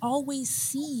 You can always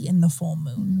see in the full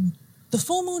moon. The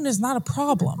full moon is not a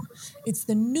problem. It's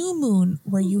the new moon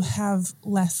where you have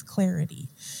less clarity.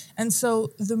 And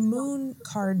so the Moon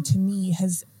card to me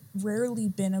has rarely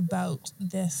been about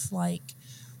this like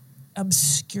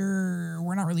obscure,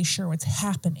 we're not really sure what's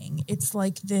happening. It's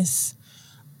like this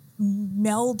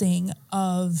melding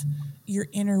of your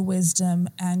inner wisdom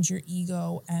and your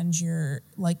ego and your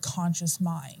like conscious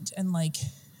mind and like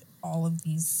all of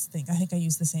these things. I think I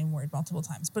used the same word multiple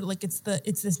times, but like it's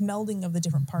this melding of the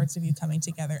different parts of you coming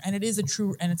together, and it is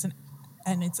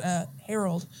it's a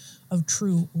herald of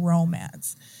true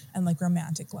romance and like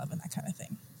romantic love and that kind of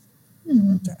thing.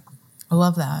 Yeah. I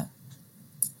love that.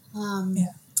 Yeah.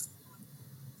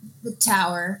 The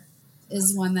Tower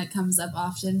is one that comes up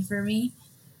often for me.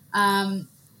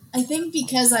 I think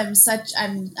because I'm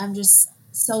just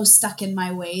so stuck in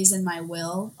my ways and my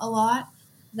will a lot,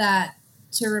 that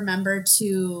to remember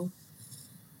to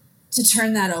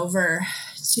turn that over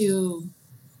to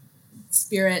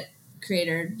spirit,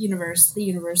 creator, universe, the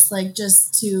universe, like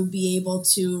just to be able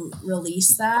to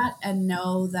release that and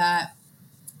know that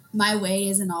my way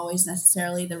isn't always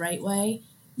necessarily the right way.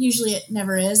 Usually it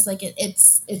never is. Like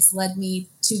it's led me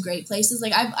to great places.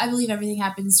 Like I believe everything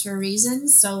happens for a reason.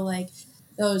 So like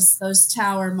those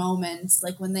tower moments,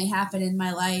 like when they happen in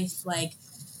my life, like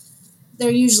they're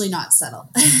usually not subtle.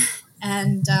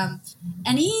 And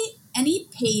any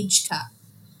page cup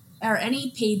or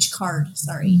any page card,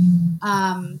 sorry,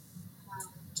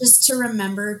 just to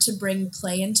remember to bring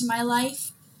play into my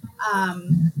life,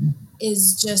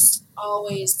 is just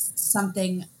always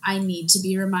something I need to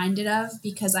be reminded of,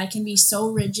 because I can be so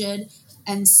rigid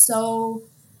and so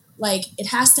like it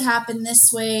has to happen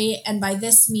this way and by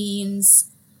this means,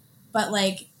 but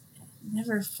like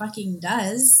never fucking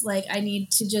does. Like I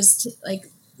need to just like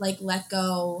let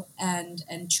go and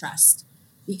trust,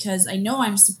 because I know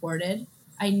I'm supported.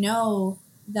 I know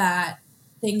that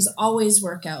things always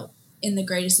work out in the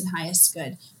greatest and highest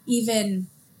good, even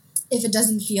if it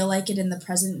doesn't feel like it in the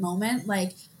present moment.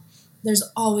 Like there's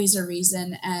always a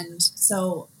reason. And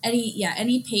so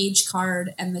any page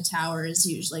card and the tower is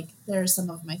usually like, they're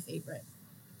some of my favorite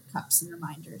cups and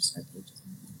reminders or pages.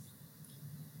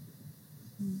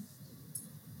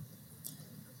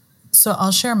 So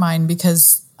I'll share mine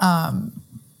because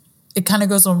it kind of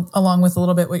goes along with a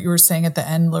little bit what you were saying at the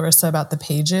end, Larissa, about the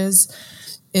pages.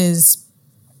 Is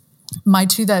my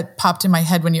two that popped in my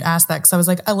head when you asked that, because I was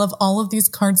like, I love all of these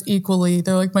cards equally.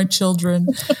 They're like my children.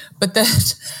 But then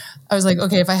I was like,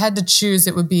 okay, if I had to choose,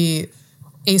 it would be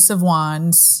Ace of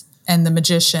Wands and the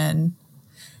Magician.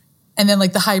 And then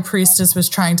like the High Priestess was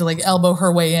trying to like elbow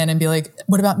her way in and be like,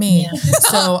 what about me? Yeah.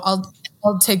 So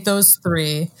I'll take those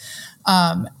three.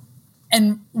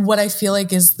 And what I feel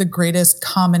like is the greatest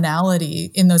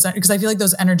commonality in those, because I feel like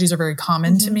those energies are very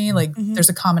common to me. Like there's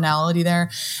a commonality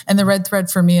there. And the red thread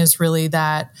for me is really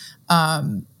that,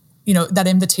 that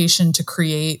invitation to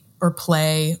create or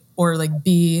play or like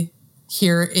be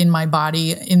here in my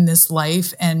body in this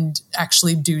life and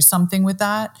actually do something with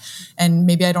that. And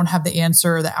maybe I don't have the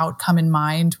answer or the outcome in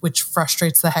mind, which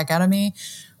frustrates the heck out of me.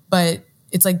 But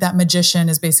it's like that Magician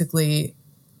is basically,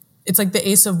 it's like the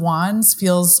Ace of Wands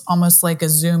feels almost like a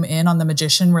zoom in on the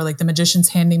Magician, where like the Magician's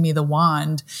handing me the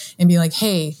wand and being like,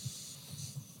 hey,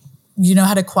 you know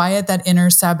how to quiet that inner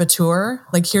saboteur?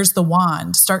 Like, here's the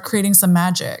wand, start creating some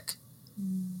magic.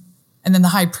 And then the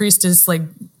High Priestess like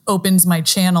opens my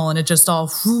channel and it just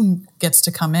all gets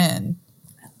to come in.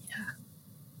 Yeah.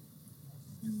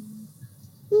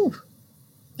 Ooh.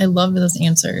 I love those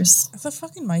answers. That's a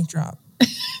fucking mic drop.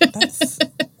 I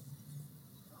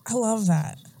love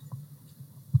that.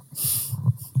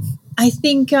 I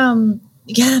think, man,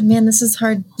 this is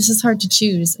hard. This is hard to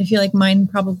choose. I feel like mine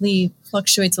probably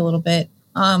fluctuates a little bit.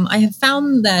 I have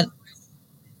found that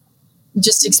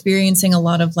just experiencing a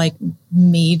lot of like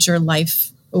major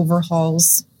life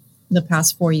overhauls the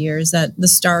past 4 years, that the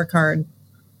Star card,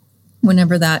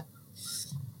 whenever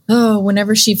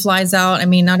she flies out, I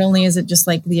mean, not only is it just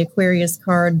like the Aquarius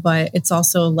card, but it's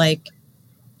also like,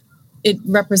 it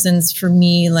represents for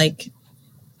me like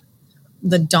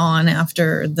the dawn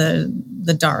after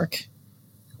the dark.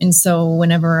 And so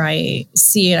whenever I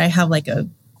see it, I have like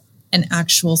an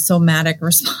actual somatic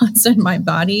response in my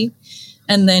body.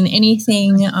 And then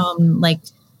anything like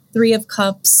 3 of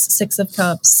Cups, 6 of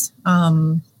Cups,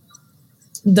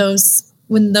 when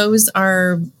those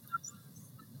are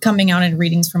coming out in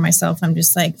readings for myself, I'm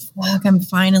just like, fuck, I'm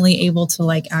finally able to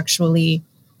like actually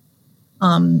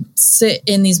sit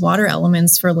in these water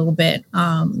elements for a little bit,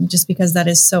 just because that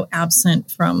is so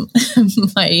absent from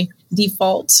my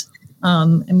default.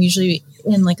 I'm usually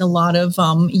in like a lot of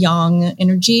yang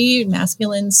energy,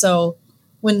 masculine. So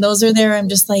when those are there, I'm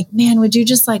just like, man, would you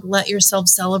just like let yourself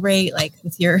celebrate like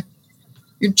with your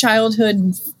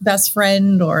childhood best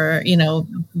friend, or,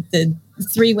 the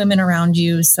 3 women around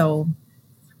you. So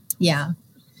yeah.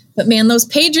 But man, those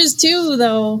pages too,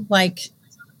 though, like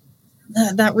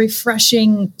that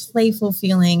refreshing, playful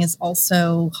feeling is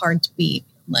also hard to beat.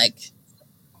 Like,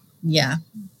 yeah.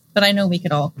 But I know we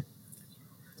could all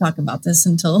talk about this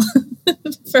until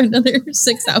for another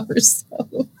 6 hours.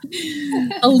 So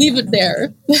I'll leave it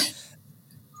there.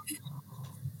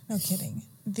 No kidding.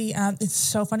 It's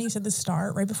so funny you said the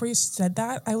Star. Right before you said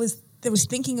that, I was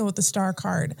thinking about the Star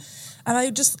card, and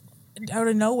I just out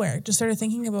of nowhere just started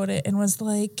thinking about it and was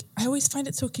like, I always find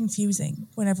it so confusing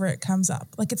whenever it comes up.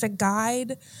 Like it's a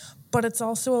guide, but it's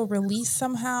also a release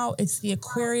somehow. It's the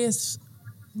Aquarius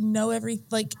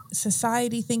like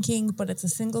society thinking, but it's a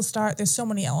single star. There's so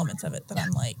many elements of it that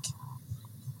I'm like,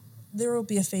 there will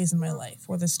be a phase in my life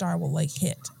where the Star will like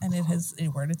hit, and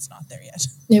it's not there yet.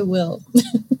 It will.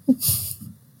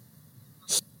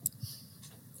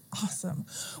 Awesome.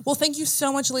 Well, thank you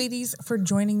so much, ladies, for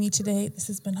joining me today. This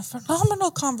has been a phenomenal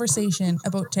conversation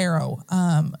about tarot.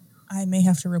 I may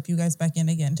have to rope you guys back in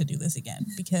again to do this again,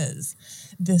 because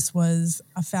this was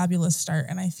a fabulous start,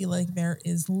 and I feel like there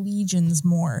is legions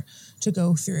more to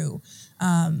go through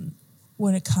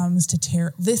when it comes to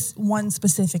tarot. This one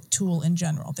specific tool in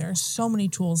general. There are so many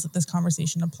tools that this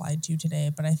conversation applied to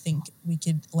today, but I think we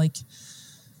could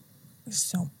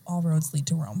all roads lead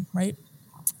to Rome, right?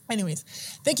 Anyways,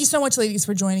 thank you so much, ladies,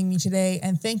 for joining me today.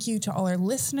 And thank you to all our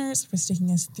listeners for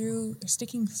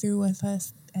sticking through with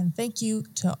us. And thank you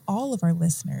to all of our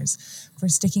listeners for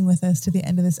sticking with us to the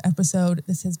end of this episode.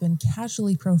 This has been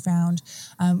Casually Profound.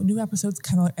 New episodes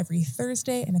come out every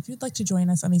Thursday. And if you'd like to join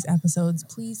us on these episodes,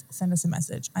 please send us a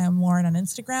message. I am Lauren on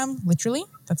Instagram, literally.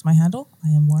 That's my handle. I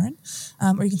am Lauren.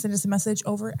 Or you can send us a message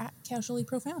over at Casually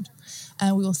Profound.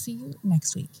 We will see you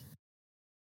next week.